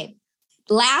 Okay.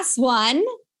 Last one.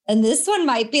 And this one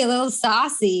might be a little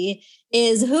saucy,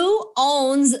 is who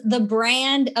owns the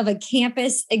brand of a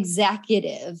campus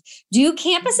executive? Do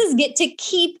campuses get to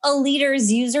keep a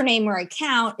leader's username or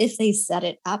account if they set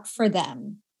it up for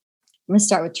them? I'm going to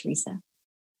start with Teresa.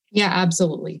 Yeah,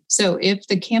 absolutely. So if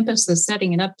the campus is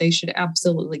setting it up, they should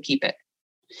absolutely keep it.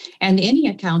 And any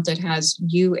account that has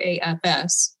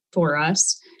UAFS for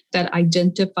us that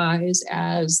identifies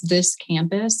as this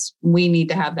campus, we need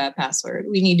to have that password.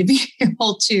 We need to be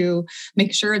able to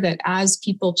make sure that as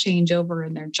people change over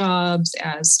in their jobs,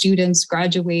 as students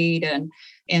graduate,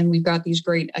 and we've got these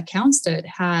great accounts that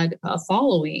had a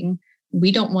following,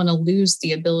 we don't want to lose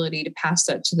the ability to pass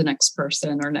that to the next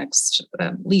person or next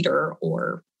leader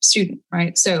or student,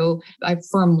 right? So I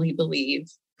firmly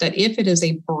believe that if it is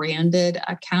a branded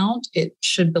account, it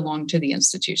should belong to the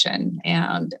institution.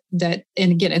 And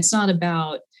again, it's not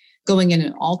about going in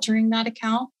and altering that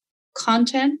account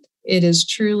content. It is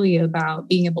truly about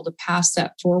being able to pass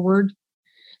that forward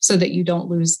so that you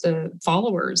don't lose the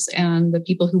followers and the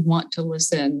people who want to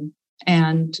listen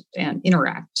and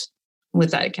interact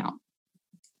with that account.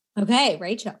 Okay,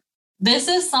 Rachel. This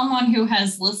is someone who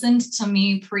has listened to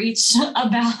me preach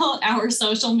about our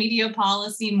social media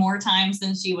policy more times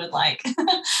than she would like. So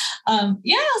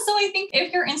I think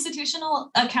if your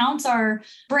institutional accounts are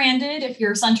branded, if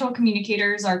your central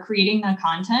communicators are creating the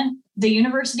content, the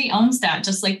university owns that,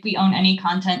 just like we own any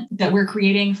content that we're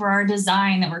creating for our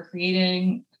design, that we're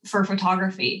creating for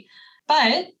photography.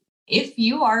 But if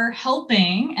you are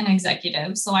helping an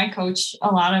executive, so I coach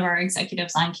a lot of our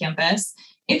executives on campus,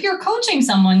 if you're coaching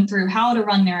someone through how to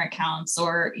run their accounts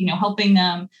or, helping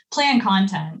them plan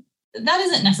content, that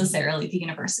isn't necessarily the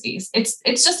university's.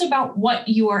 It's just about what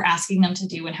you are asking them to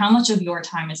do and how much of your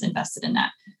time is invested in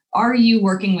that. Are you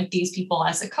working with these people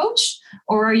as a coach,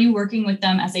 or are you working with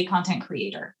them as a content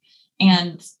creator?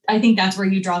 And I think that's where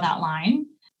you draw that line.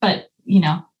 But,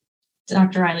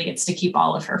 Dr. Riley gets to keep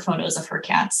all of her photos of her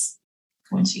cats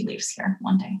when she leaves here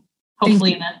one day,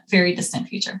 hopefully in a very distant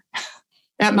future.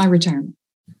 At my retirement.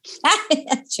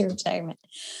 That's your retirement.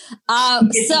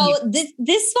 So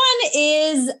this one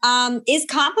is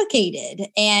complicated,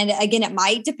 and again, it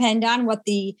might depend on what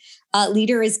the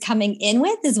leader is coming in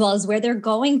with, as well as where they're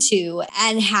going to,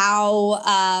 and how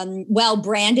well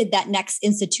branded that next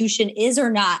institution is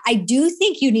or not. I do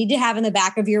think you need to have in the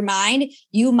back of your mind,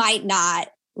 you might not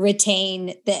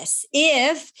retain this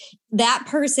if that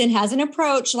person has an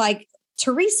approach like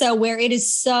Teresa, where it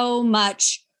is so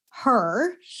much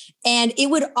her. And it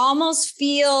would almost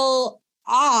feel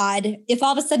odd if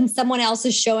all of a sudden someone else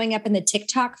is showing up in the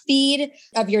TikTok feed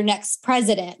of your next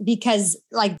president, because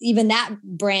like even that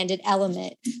branded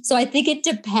element. So I think it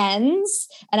depends.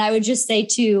 And I would just say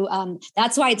too,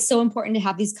 that's why it's so important to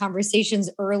have these conversations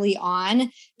early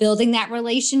on, building that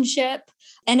relationship.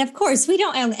 And of course, we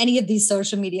don't own any of these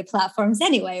social media platforms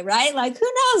anyway, right? Like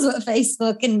who knows what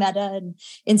Facebook and Meta and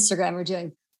Instagram are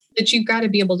doing. But you've got to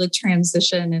be able to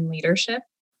transition in leadership.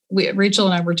 Rachel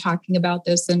and I were talking about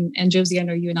this, and Josie, I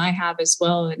know you and I have as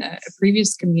well in a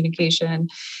previous communication,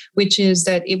 which is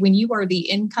that when you are the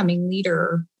incoming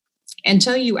leader,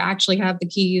 until you actually have the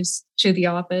keys to the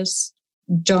office,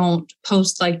 don't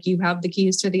post like you have the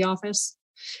keys to the office.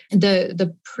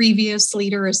 The previous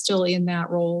leader is still in that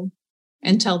role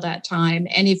until that time.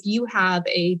 And if you have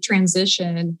a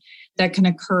transition that can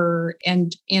occur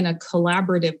and in a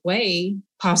collaborative way,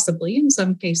 possibly in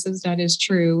some cases that is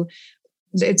true,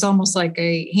 it's almost like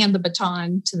a hand the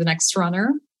baton to the next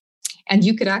runner. And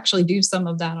you could actually do some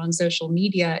of that on social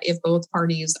media if both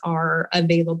parties are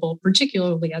available,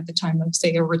 particularly at the time of,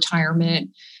 say, a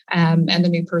retirement and the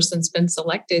new person's been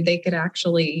selected. They could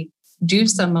actually do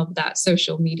some of that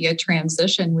social media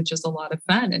transition, which is a lot of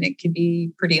fun, and it can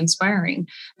be pretty inspiring.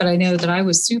 But I know that I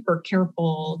was super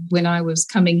careful when I was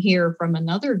coming here from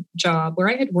another job where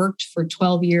I had worked for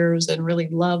 12 years and really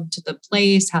loved the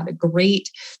place, had a great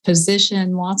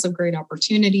position, lots of great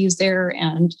opportunities there,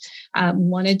 and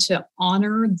wanted to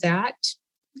honor that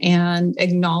and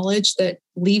acknowledge that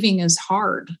leaving is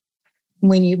hard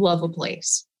when you love a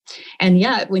place. And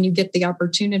yet, when you get the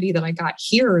opportunity that I got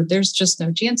here, there's just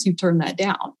no chance you turn that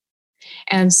down.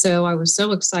 And so I was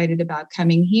so excited about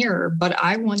coming here, but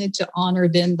I wanted to honor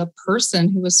then the person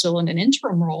who was still in an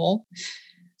interim role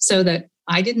so that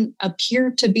I didn't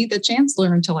appear to be the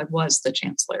chancellor until I was the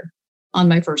chancellor on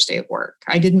my first day of work.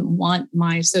 I didn't want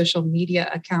my social media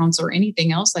accounts or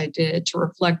anything else I did to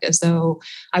reflect as though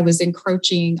I was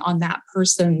encroaching on that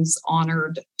person's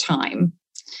honored time,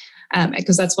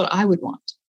 because that's what I would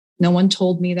want. No one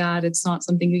told me that. It's not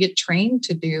something you get trained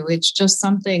to do. It's just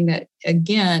something that,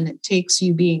 again, it takes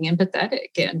you being empathetic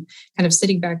and kind of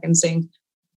sitting back and saying,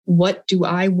 what do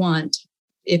I want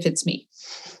if it's me?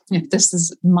 If this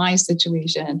is my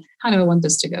situation, how do I want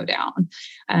this to go down?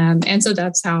 And so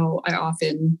that's how I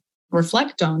often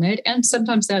reflect on it. And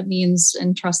sometimes that means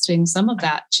entrusting some of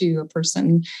that to a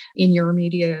person in your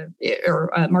media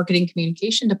or marketing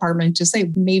communication department to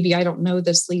say, maybe I don't know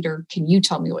this leader. Can you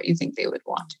tell me what you think they would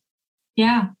want?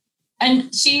 Yeah.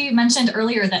 And she mentioned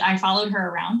earlier that I followed her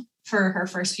around for her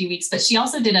first few weeks, but she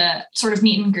also did a sort of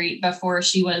meet and greet before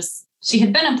she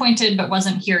had been appointed, but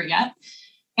wasn't here yet.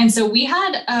 And so we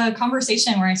had a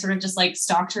conversation where I sort of just like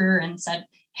stalked her and said,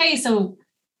 hey, so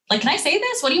like, can I say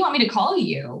this? What do you want me to call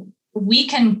you? We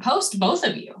can post both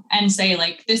of you and say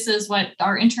like, this is what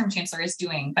our interim chancellor is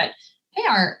doing. But hey,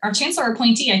 our chancellor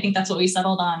appointee, I think that's what we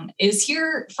settled on, is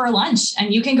here for lunch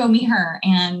and you can go meet her.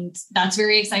 And that's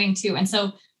very exciting too. And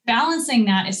so balancing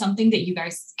that is something that you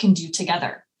guys can do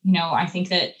together. You know, I think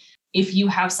that if you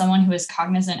have someone who is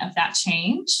cognizant of that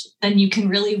change, then you can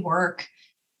really work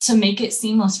to make it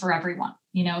seamless for everyone.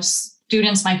 You know,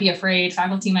 students might be afraid,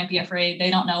 faculty might be afraid,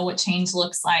 they don't know what change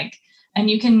looks like.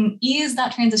 And you can ease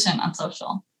that transition on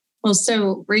social. Well,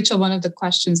 so Rachel, one of the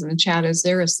questions in the chat, is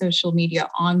there a social media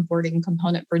onboarding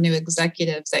component for new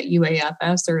executives at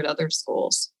UAFS or at other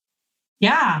schools?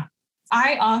 Yeah,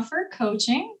 I offer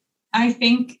coaching. I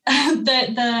think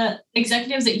that the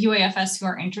executives at UAFS who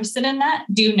are interested in that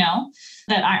do know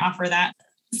that I offer that.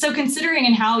 So considering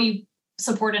in how you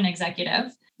support an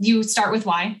executive, you start with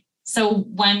why. So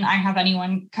when I have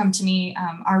anyone come to me,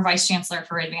 our vice chancellor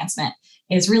for advancement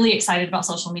is really excited about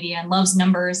social media and loves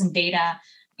numbers and data.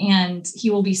 And he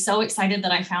will be so excited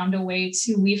that I found a way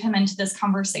to weave him into this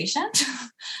conversation.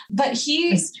 But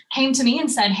he came to me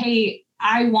and said, hey,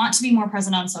 I want to be more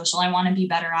present on social. I want to be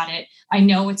better at it. I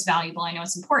know it's valuable. I know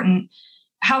it's important.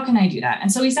 How can I do that?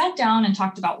 And so we sat down and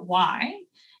talked about why.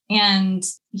 And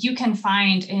you can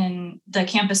find in the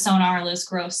Campus Sonar, Liz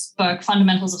Gross book,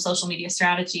 Fundamentals of Social Media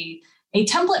Strategy, a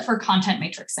template for content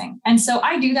matrixing. And so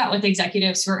I do that with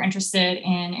executives who are interested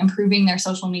in improving their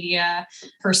social media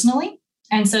personally.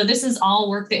 And so this is all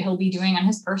work that he'll be doing on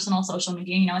his personal social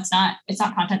media. You know, it's not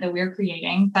content that we're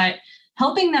creating, but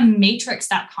helping them matrix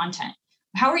that content.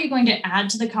 How are you going to add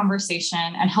to the conversation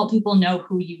and help people know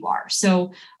who you are?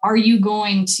 So are you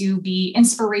going to be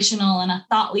inspirational and a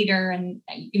thought leader and,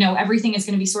 you know, everything is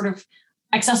going to be sort of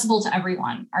accessible to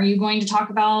everyone? Are you going to talk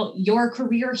about your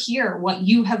career here, what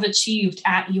you have achieved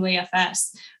at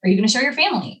UAFS? Are you going to share your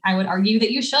family? I would argue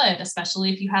that you should,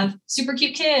 especially if you have super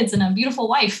cute kids and a beautiful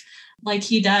wife like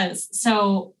he does.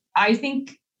 So I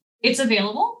think it's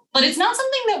available, but it's not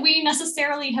something that we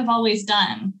necessarily have always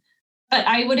done. But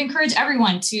I would encourage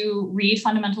everyone to read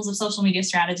Fundamentals of Social Media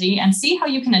Strategy and see how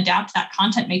you can adapt that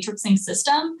content matrixing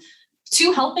system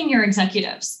to helping your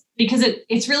executives, because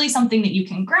it's really something that you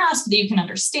can grasp, that you can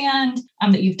understand,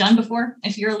 that you've done before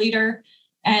if you're a leader,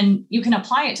 and you can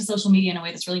apply it to social media in a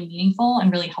way that's really meaningful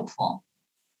and really helpful.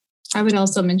 I would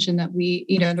also mention that we,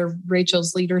 under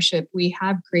Rachel's leadership, we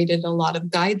have created a lot of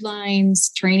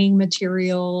guidelines, training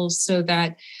materials, so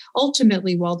that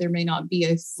ultimately, while there may not be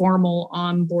a formal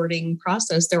onboarding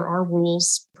process, there are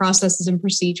rules, processes, and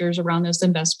procedures around those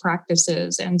and best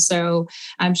practices. And so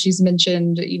she's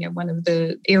mentioned, one of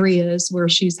the areas where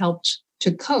she's helped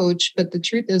to coach, but the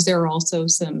truth is there are also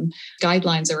some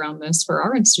guidelines around this for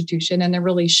our institution, and there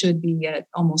really should be at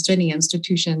almost any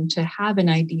institution to have an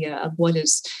idea of what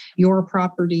is your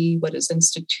property, what is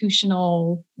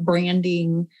institutional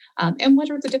branding, and what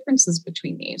are the differences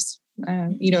between these.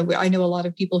 I know a lot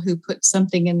of people who put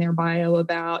something in their bio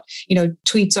about,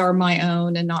 tweets are my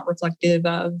own and not reflective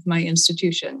of my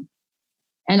institution.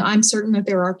 And I'm certain that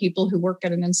there are people who work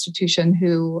at an institution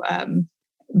who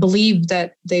believe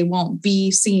that they won't be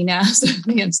seen as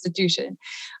the institution.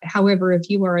 However, if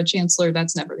you are a chancellor,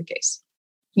 that's never the case.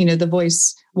 The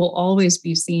voice will always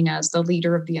be seen as the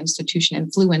leader of the institution,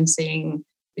 influencing,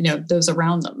 those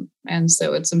around them. And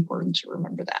so it's important to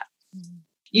remember that.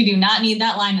 You do not need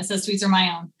that line that says tweets are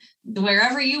my own.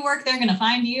 Wherever you work, they're going to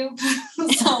find you.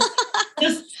 So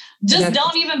just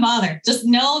don't even bother. Just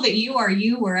know that you are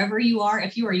you wherever you are.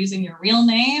 If you are using your real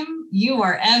name, you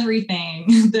are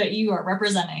everything that you are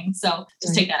representing. So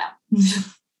just take that out.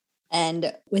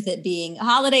 And with it being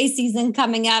holiday season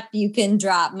coming up, you can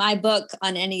drop my book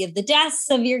on any of the desks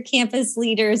of your campus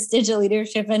leaders, Digital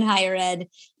Leadership in Higher Ed.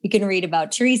 You can read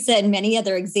about Teresa and many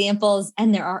other examples.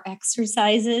 And there are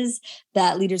exercises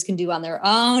that leaders can do on their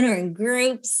own or in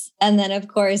groups. And then, of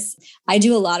course, I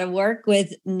do a lot of work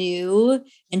with new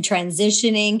and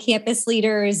transitioning campus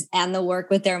leaders and the work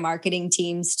with their marketing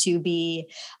teams to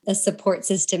be a support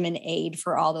system and aid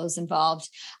for all those involved.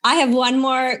 I have one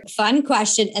more fun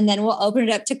question, and then we'll open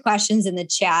it up to questions in the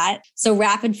chat. So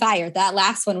rapid fire. That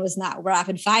last one was not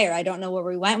rapid fire. I don't know where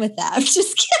we went with that. I'm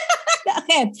just kidding.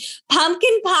 Okay.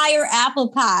 Pumpkin pie or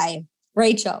apple pie?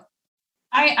 Rachel.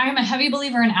 I'm a heavy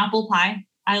believer in apple pie.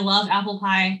 I love apple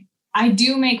pie. I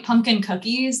do make pumpkin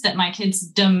cookies that my kids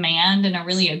demand in a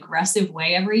really aggressive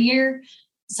way every year.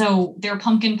 So they're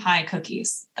pumpkin pie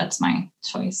cookies. That's my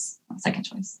choice, my second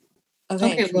choice.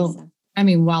 Okay, well, I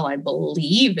mean, while I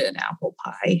believe in apple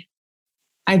pie,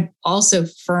 I also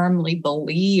firmly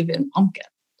believe in pumpkin.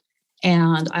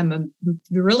 And I'm a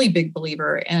really big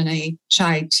believer in a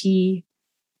chai tea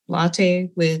latte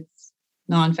with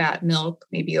non-fat milk,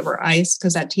 maybe over ice,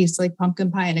 because that tastes like pumpkin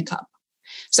pie in a cup.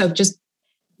 So just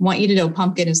want you to know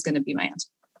pumpkin is going to be my answer.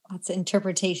 That's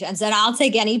interpretation. And said, I'll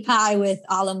take any pie with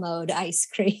a la mode ice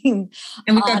cream.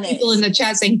 And we've got people in the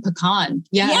chat saying pecan.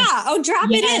 Yes. Yeah. Oh, drop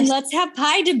it in. Let's have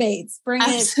pie debates. Bring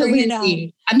it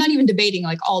on. I'm not even debating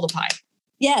like all the pie.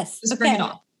 Yes. Just bring it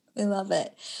on. I love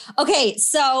it. Okay,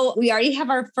 so we already have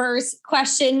our first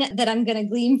question that I'm going to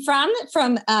glean from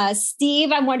Steve.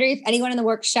 I'm wondering if anyone in the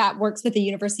workshop works with a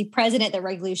university president that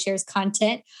regularly shares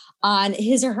content on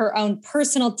his or her own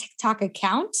personal TikTok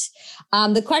account.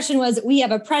 The question was, we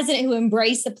have a president who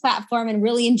embraced the platform and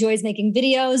really enjoys making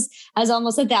videos, has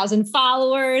almost 1,000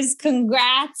 followers.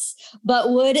 Congrats.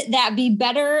 But would that be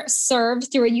better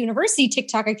served through a university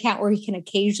TikTok account where he can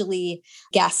occasionally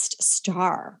guest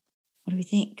star? What do we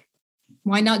think?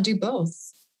 Why not do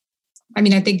both? I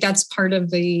mean, I think that's part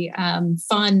of the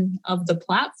fun of the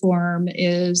platform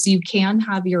is you can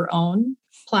have your own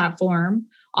platform.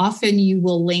 Often you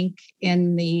will link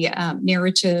in the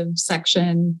narrative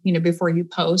section, before you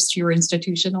post your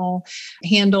institutional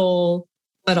handle,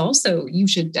 but also you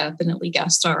should definitely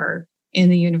guest star in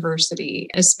the university,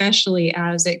 especially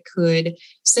as it could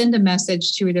send a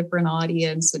message to a different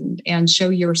audience and show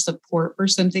your support for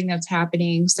something that's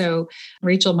happening. So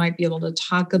Rachel might be able to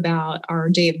talk about our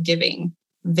Day of Giving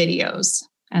videos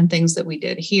and things that we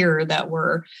did here that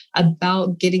were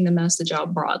about getting the message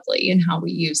out broadly and how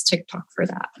we use TikTok for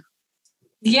that.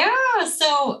 Yeah.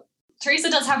 So Teresa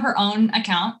does have her own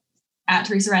account at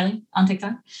Teresa Riley on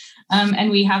TikTok.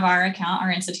 And we have our account,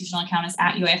 our institutional account is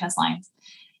at UAFS Lines.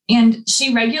 And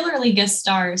she regularly guest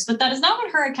stars, but that is not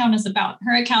what her account is about.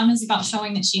 Her account is about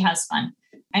showing that she has fun.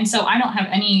 And so I don't have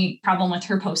any problem with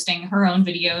her posting her own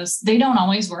videos. They don't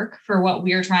always work for what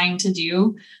we're trying to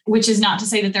do, which is not to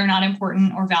say that they're not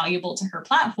important or valuable to her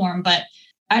platform, but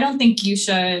I don't think you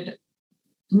should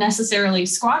necessarily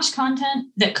squash content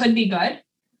that could be good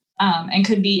and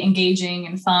could be engaging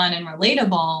and fun and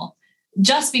relatable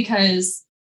just because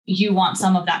you want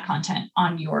some of that content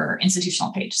on your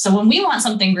institutional page. So when we want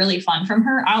something really fun from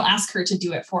her, I'll ask her to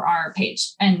do it for our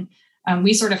page. And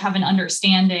we sort of have an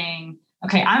understanding,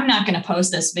 okay, I'm not going to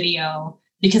post this video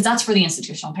because that's for the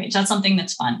institutional page. That's something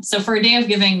that's fun. So for a Day of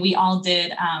Giving, we all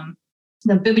did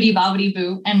the bibbidi bobbidi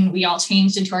boo, and we all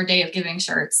changed into our Day of Giving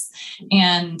shirts.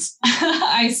 And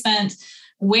I spent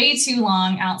way too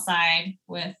long outside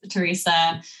with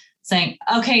Teresa saying,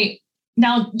 okay,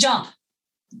 now jump.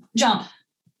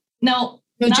 No,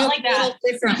 not jump like that.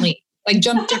 Differently, like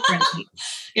jump differently.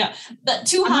 Yeah, but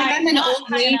too high. I'm an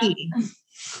old lady.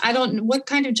 I don't know what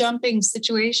kind of jumping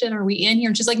situation are we in here.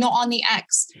 And she's like, no, on the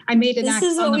X. I made an X.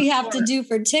 This is what we have to do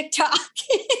for TikTok.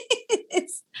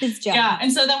 it's jump. Yeah,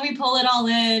 and so then we pull it all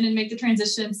in and make the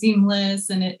transition seamless,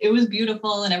 and it was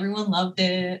beautiful, and everyone loved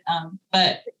it.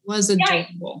 But it was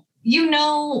adorable. Yeah,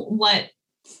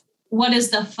 what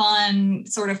is the fun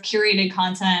sort of curated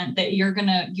content that you're going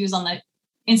to use on the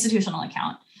institutional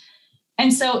account.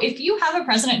 And so if you have a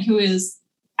president who is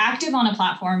active on a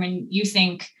platform and you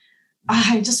think,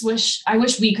 I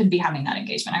wish we could be having that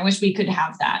engagement. I wish we could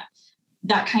have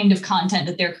that kind of content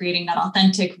that they're creating, that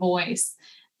authentic voice.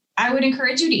 I would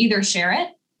encourage you to either share it,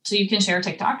 so you can share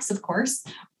TikToks, of course,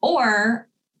 or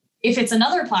if it's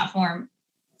another platform,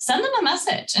 send them a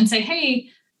message and say, hey,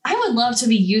 I would love to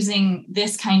be using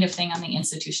this kind of thing on the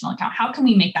institutional account. How can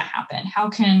we make that happen? How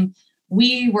can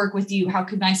we work with you? How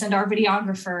can I send our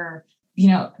videographer?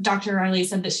 Dr. Riley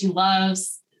said that she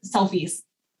loves selfies.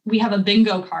 We have a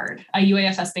bingo card, a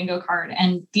UAFS bingo card,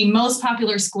 and the most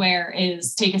popular square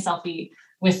is take a selfie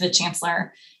with the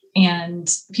chancellor. And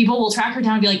people will track her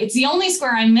down and be like, it's the only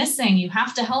square I'm missing. You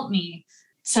have to help me.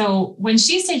 So when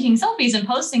she's taking selfies and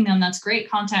posting them, that's great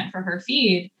content for her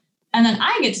feed. And then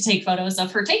I get to take photos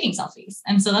of her taking selfies.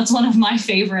 And so that's one of my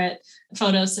favorite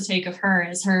photos to take of her,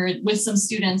 is her with some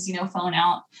students, phone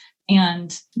out.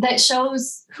 And that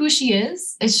shows who she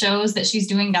is. It shows that she's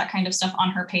doing that kind of stuff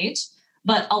on her page,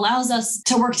 but allows us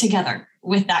to work together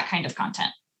with that kind of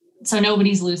content. So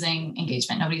nobody's losing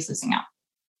engagement. Nobody's losing out.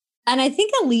 And I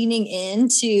think leaning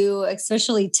into,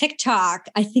 especially TikTok,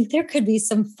 I think there could be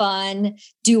some fun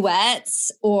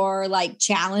duets or like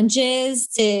challenges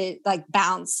to like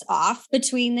bounce off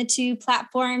between the two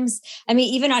platforms. I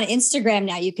mean, even on Instagram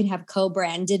now, you can have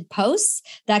co-branded posts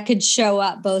that could show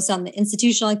up both on the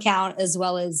institutional account as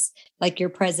well as like your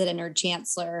president or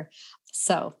chancellor.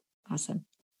 So awesome.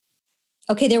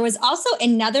 Okay, there was also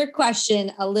another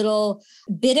question a little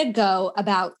bit ago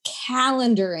about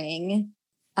calendaring.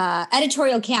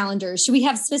 Editorial calendars. Should we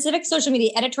have specific social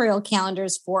media editorial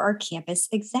calendars for our campus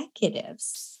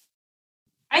executives?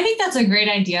 I think that's a great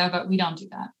idea, but we don't do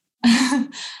that.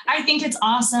 I think it's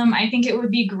awesome. I think it would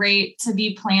be great to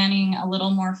be planning a little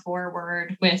more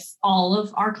forward with all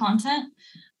of our content.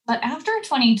 But after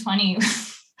 2020,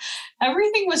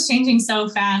 everything was changing so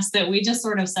fast that we just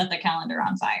sort of set the calendar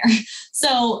on fire.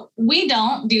 So we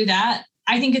don't do that.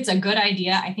 I think it's a good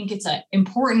idea. I think it's an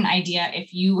important idea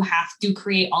if you have to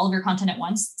create all of your content at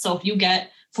once. So if you get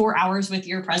 4 hours with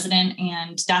your president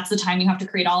and that's the time you have to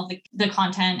create all of the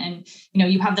content, and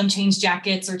you have them change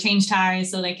jackets or change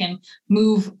ties so they can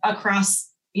move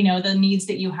across the needs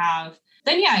that you have,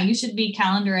 then yeah, you should be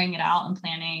calendaring it out and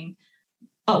planning.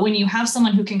 But when you have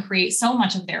someone who can create so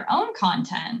much of their own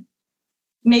content,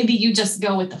 maybe you just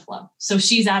go with the flow. So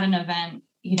she's at an event,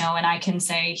 and I can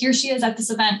say, here she is at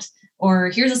this event.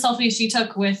 Or here's a selfie she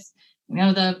took with,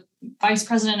 the vice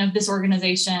president of this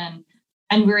organization.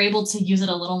 And we're able to use it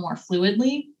a little more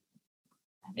fluidly.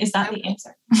 Is that the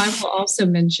answer? I will also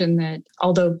mention that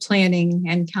although planning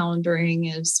and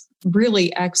calendaring is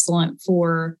really excellent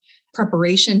for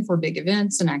preparation for big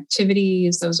events and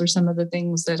activities, those are some of the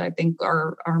things that I think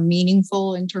are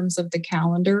meaningful in terms of the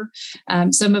calendar.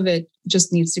 Some of it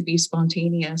just needs to be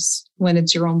spontaneous when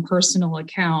it's your own personal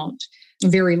account.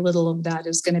 Very little of that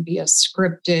is going to be a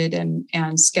scripted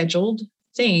and scheduled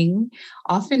thing.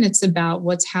 Often it's about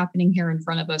what's happening here in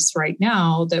front of us right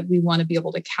now that we want to be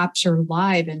able to capture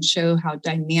live and show how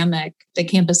dynamic the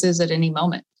campus is at any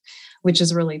moment, which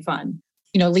is really fun.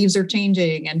 Leaves are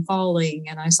changing and falling.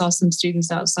 And I saw some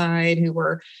students outside who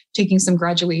were taking some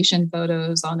graduation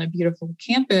photos on a beautiful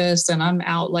campus. And I'm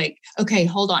out like, okay,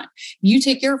 hold on. You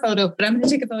take your photo, but I'm going to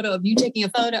take a photo of you taking a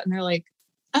photo. And they're like,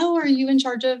 oh, are you in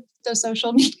charge of the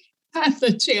social media? I'm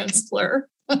the chancellor.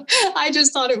 I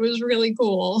just thought it was really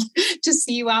cool to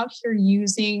see you out here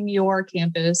using your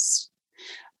campus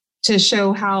to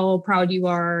show how proud you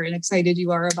are and excited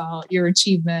you are about your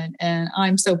achievement. And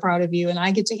I'm so proud of you. And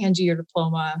I get to hand you your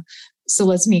diploma. So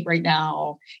let's meet right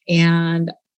now.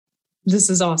 And this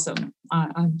is awesome.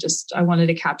 I wanted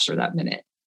to capture that minute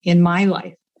in my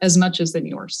life as much as in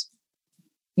yours.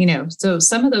 So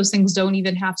some of those things don't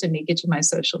even have to make it to my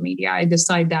social media. I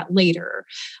decide that later,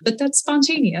 but that's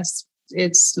spontaneous.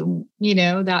 It's,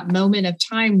 that moment of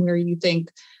time where you think,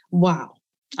 wow,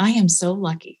 I am so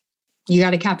lucky. You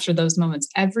got to capture those moments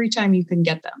every time you can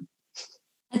get them.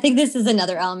 I think this is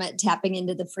another element, tapping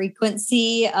into the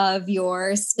frequency of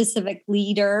your specific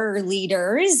leader or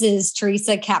leaders. Is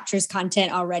Teresa captures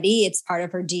content already. It's part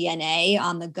of her DNA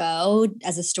on the go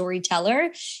as a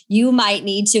storyteller. You might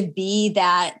need to be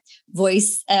that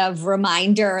voice of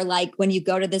reminder, like when you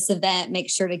go to this event, make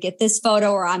sure to get this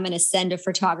photo, or I'm going to send a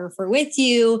photographer with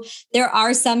you. There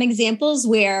are some examples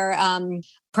where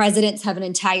presidents have an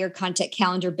entire content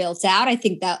calendar built out. I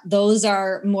think that those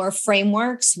are more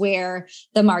frameworks where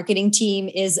the marketing team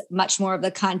is much more of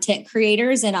the content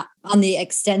creators and on the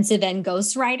extensive end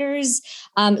ghostwriters.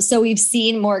 So we've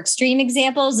seen more extreme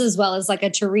examples, as well as like a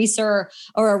Teresa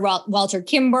or a Walter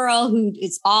Kimbrell, who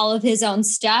is all of his own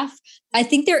stuff. I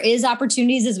think there is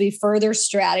opportunities as we further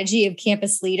strategy of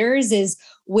campus leaders is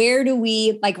where do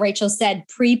we, like Rachel said,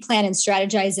 pre-plan and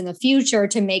strategize in the future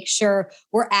to make sure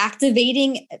we're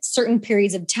activating at certain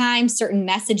periods of time, certain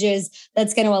messages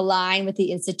that's going to align with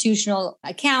the institutional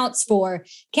accounts for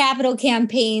capital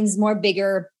campaigns, more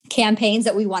bigger campaigns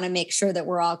that we want to make sure that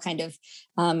we're all kind of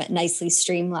nicely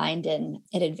streamlined and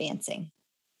advancing.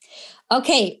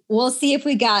 Okay, we'll see if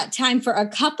we got time for a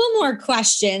couple more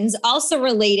questions. Also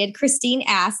related, Christine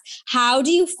asks, how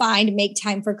do you make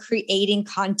time for creating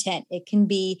content? It can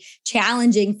be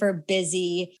challenging for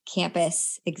busy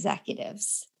campus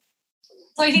executives.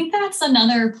 So I think that's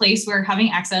another place where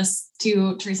having access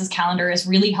to Teresa's calendar is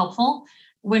really helpful.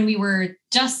 When we were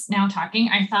just now talking,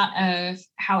 I thought of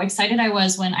how excited I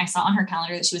was when I saw on her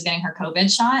calendar that she was getting her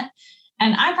COVID shot.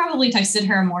 And I probably texted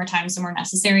her more times than were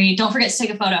necessary. Don't forget to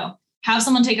take a photo. Have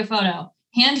someone take a photo.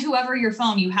 Hand whoever your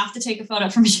phone. You have to take a photo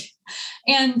from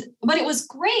you. But it was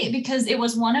great because it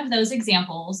was one of those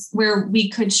examples where we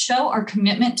could show our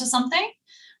commitment to something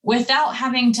without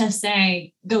having to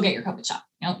say, go get your COVID shot.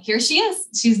 Here she is.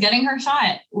 She's getting her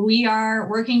shot. We are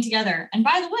working together. And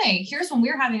by the way, here's when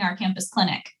we're having our campus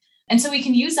clinic. And so we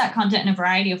can use that content in a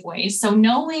variety of ways. So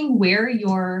knowing where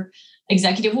your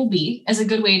executive will be is a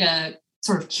good way to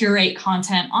sort of curate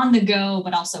content on the go,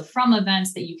 but also from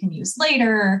events that you can use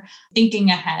later,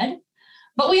 thinking ahead.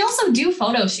 But we also do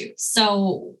photo shoots.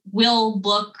 So we'll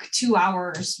book 2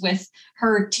 hours with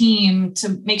her team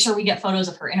to make sure we get photos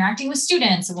of her interacting with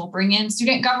students. And we'll bring in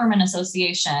Student Government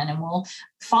Association and we'll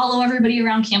follow everybody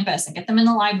around campus and get them in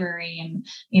the library and,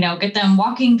 get them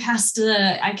walking past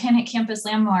the iconic campus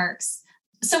landmarks.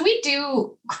 So we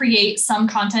do create some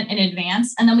content in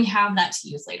advance and then we have that to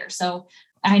use later. So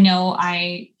I know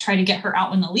I try to get her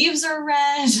out when the leaves are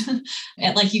red,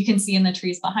 like you can see in the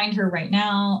trees behind her right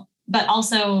now. But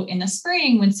also in the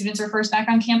spring when students are first back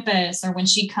on campus or when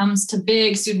she comes to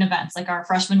big student events like our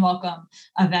freshman welcome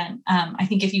event. I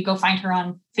think if you go find her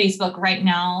on Facebook right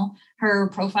now, her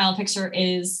profile picture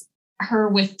is her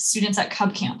with students at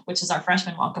Cub Camp, which is our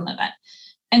freshman welcome event.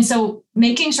 And so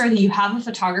making sure that you have a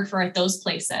photographer at those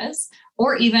places,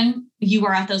 or even you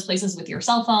are at those places with your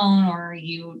cell phone, or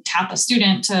you tap a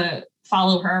student to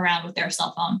follow her around with their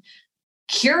cell phone,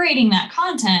 curating that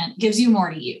content gives you more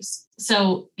to use.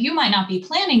 So you might not be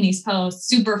planning these posts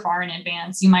super far in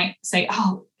advance. You might say,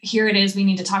 oh, here it is. We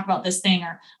need to talk about this thing.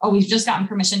 Or, oh, we've just gotten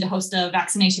permission to host a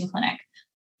vaccination clinic.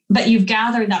 But you've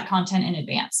gathered that content in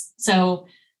advance. So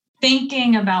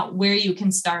thinking about where you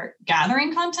can start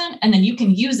gathering content and then you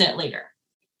can use it later.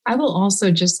 I will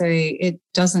also just say it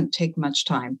doesn't take much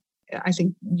time. I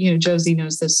think, Josie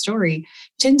knows this story.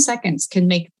 10 seconds can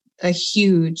make a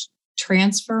huge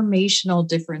transformational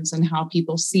difference in how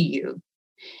people see you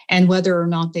and whether or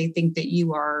not they think that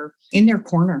you are in their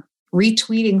corner.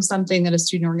 Retweeting something that a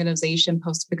student organization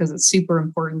posts because it's super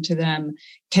important to them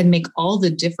can make all the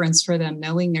difference for them,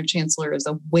 knowing their chancellor is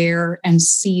aware and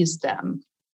sees them.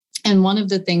 And one of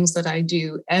the things that I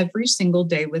do every single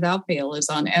day without fail is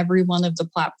on every one of the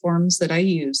platforms that I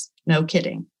use, no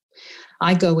kidding,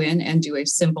 I go in and do a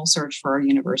simple search for our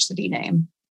university name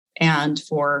and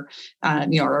for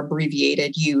our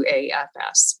abbreviated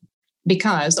UAFS.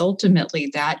 Because ultimately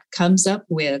that comes up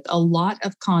with a lot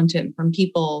of content from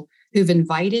people who've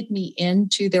invited me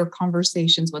into their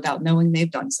conversations without knowing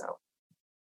they've done so.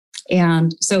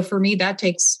 And so for me,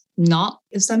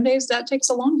 some days that takes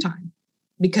a long time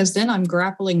because then I'm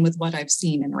grappling with what I've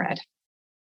seen and read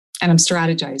and I'm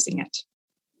strategizing it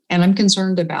and I'm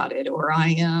concerned about it or I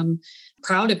am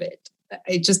proud of it.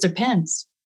 It just depends.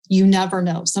 You never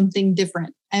know. Something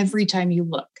different every time you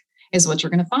look is what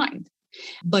you're going to find.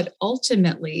 But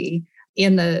ultimately,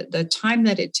 in the time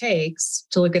that it takes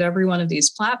to look at every one of these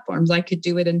platforms, I could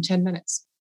do it in 10 minutes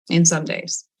in some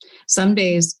days. Some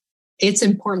days, it's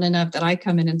important enough that I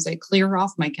come in and say, clear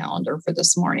off my calendar for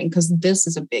this morning because this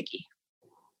is a biggie.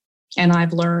 And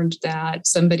I've learned that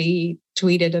somebody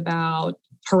tweeted about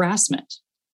harassment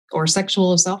or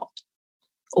sexual assault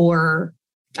or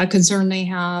a concern they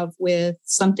have with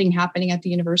something happening at the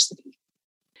university.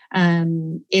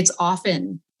 It's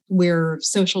often where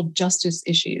social justice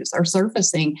issues are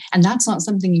surfacing, and that's not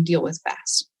something you deal with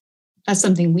fast. That's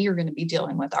something we are going to be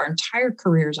dealing with our entire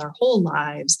careers, our whole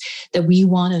lives, that we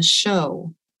want to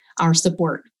show our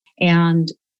support and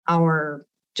our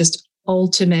just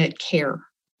ultimate care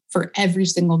for every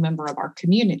single member of our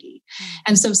community.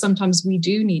 And so sometimes we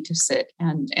do need to sit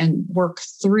and work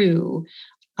through,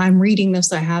 I'm reading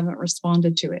this, I haven't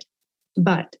responded to it,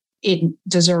 but it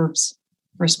deserves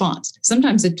response.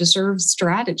 Sometimes it deserves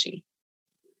strategy.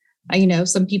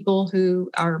 Some people who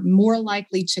are more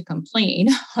likely to complain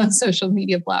on social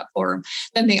media platform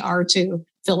than they are to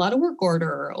fill out a work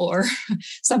order or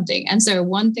something. And so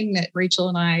one thing that Rachel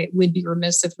and I would be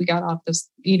remiss if we got off this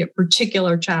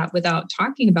particular chat without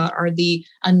talking about are the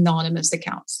anonymous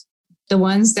accounts. The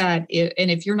ones that,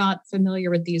 and if you're not familiar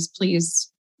with these,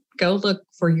 please go look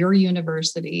for your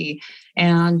university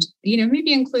and,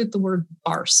 maybe include the word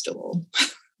barstool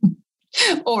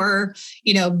or,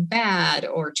 bad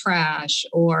or trash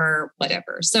or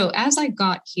whatever. So as I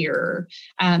got here,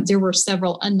 there were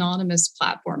several anonymous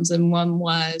platforms and one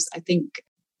was, I think,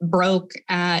 broke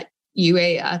at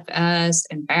UAFS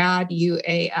and bad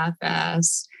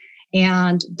UAFS.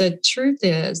 And the truth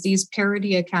is, these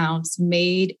parody accounts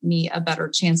made me a better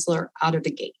chancellor out of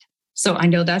the gate. So I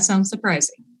know that sounds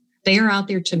surprising. They are out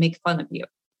there to make fun of you.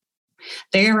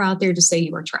 They are out there to say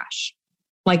you are trash,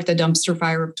 like the dumpster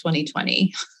fire of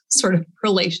 2020 sort of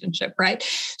relationship, right?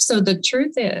 So the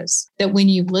truth is that when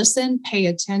you listen, pay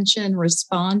attention,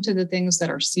 respond to the things that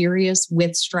are serious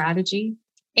with strategy,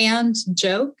 and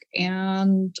joke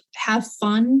and have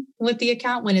fun with the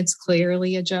account when it's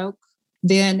clearly a joke,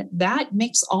 then that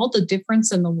makes all the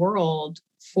difference in the world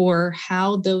for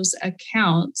how those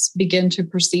accounts begin to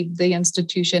perceive the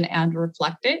institution and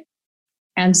reflect it.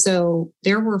 And so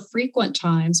there were frequent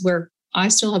times where I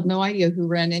still have no idea who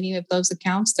ran any of those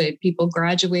accounts. People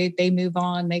graduate, they move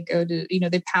on, they go to,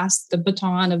 they pass the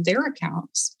baton of their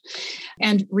accounts.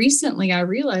 And recently I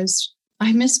realized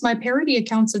I miss my parody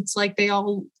accounts. It's like they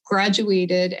all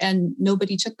graduated and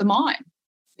nobody took them on,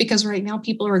 because right now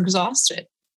people are exhausted.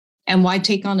 And why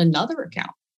take on another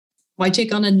account? Why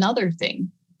take on another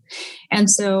thing? And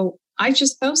so I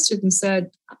just posted and said,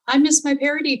 I miss my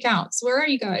parody accounts. Where are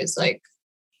you guys? Like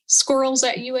squirrels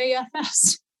at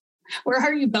UAFS. Where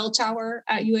are you, Bell Tower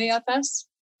at UAFS?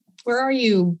 Where are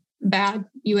you, bad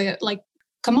UA? Like,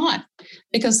 come on.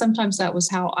 Because sometimes that was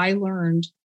how I learned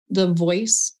the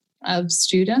voice of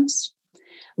students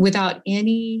without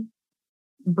any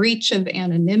breach of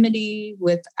anonymity,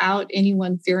 without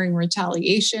anyone fearing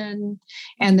retaliation.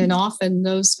 And then often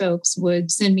those folks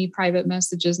would send me private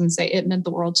messages and say, it meant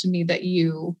the world to me that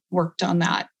you worked on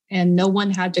that. And no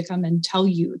one had to come and tell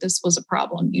you this was a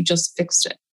problem. You just fixed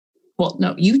it. Well,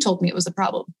 no, you told me it was a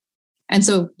problem. And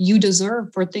so you deserve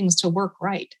for things to work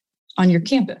right on your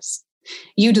campus.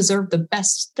 You deserve the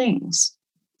best things.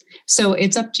 So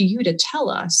it's up to you to tell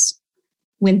us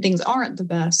when things aren't the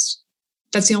best.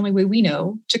 That's the only way we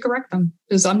know to correct them,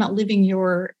 because I'm not living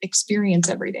your experience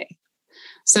every day.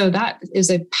 So that is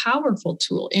a powerful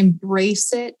tool.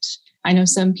 Embrace it. I know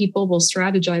some people will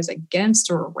strategize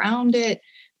against or around it.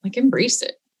 Like, embrace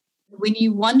it. When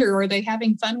you wonder, are they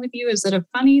having fun with you? Is it a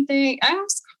funny thing?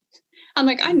 Ask. I'm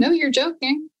like, I know you're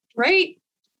joking, right?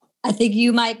 I think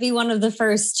you might be one of the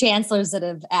first chancellors that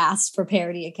have asked for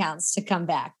parody accounts to come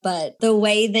back. But the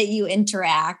way that you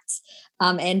interact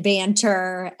and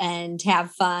banter and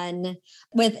have fun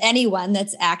with anyone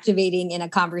that's activating in a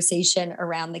conversation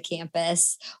around the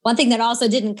campus. One thing that also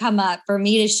didn't come up for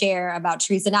me to share about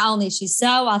Teresa, not only is she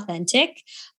so authentic,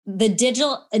 the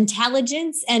digital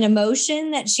intelligence and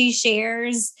emotion that she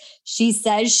shares. She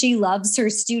says she loves her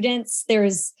students.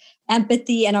 There's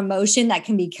empathy and emotion that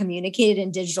can be communicated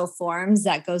in digital forms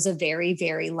that goes a very,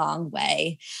 very long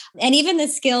way. And even the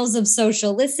skills of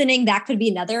social listening, that could be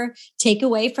another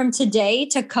takeaway from today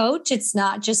to coach. It's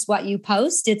not just what you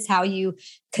post, it's how you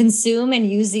consume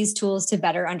and use these tools to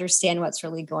better understand what's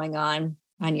really going on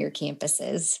your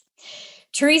campuses.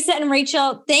 Teresa and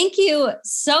Rachel, thank you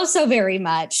so very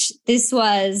much. This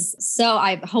was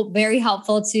I hope, very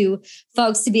helpful to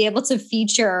folks to be able to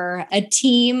feature a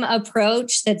team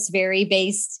approach that's very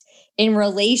based in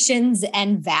relations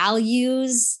and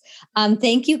values.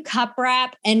 Thank you,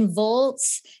 CupWrap and Volt,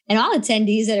 and all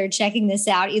attendees that are checking this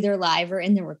out, either live or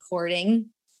in the recording.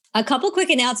 A couple quick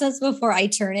announcements before I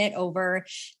turn it over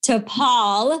to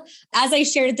Paul. As I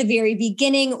shared at the very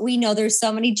beginning, we know there's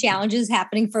so many challenges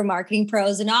happening for marketing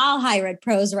pros and all higher ed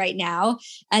pros right now.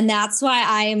 And that's why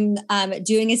I'm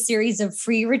doing a series of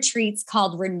free retreats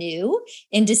called Renew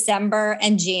in December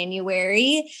and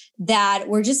January, that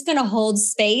we're just going to hold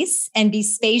space and be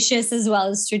spacious as well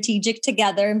as strategic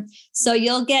together. So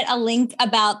you'll get a link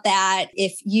about that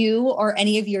if you or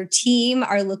any of your team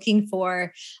are looking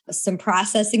for some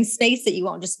processing space that you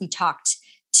won't just be talked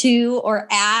to or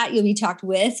at, you'll be talked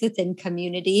with within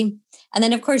community. And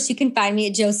then, of course, you can find me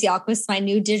at Josie Alquist. My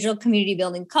new digital community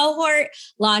building cohort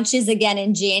launches again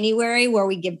in January, where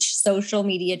we give social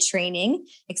media training,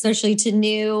 especially to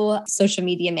new social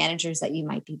media managers that you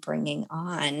might be bringing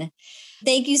on.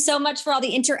 Thank you so much for all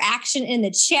the interaction in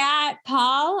the chat.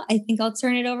 Paul, I think I'll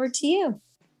turn it over to you.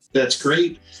 That's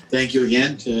great. Thank you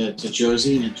again to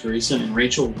Josie and Teresa and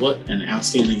Rachel. What an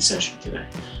outstanding session today.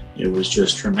 It was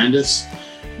just tremendous.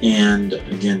 And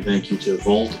again, thank you to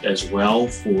Volt as well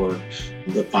for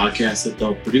the podcast that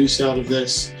they'll produce out of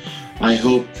this. I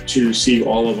hope to see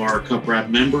all of our CupWrap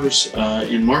members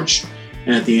in March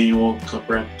at the annual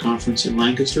CupWrap conference in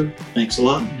Lancaster. Thanks a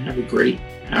lot and have a great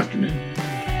afternoon.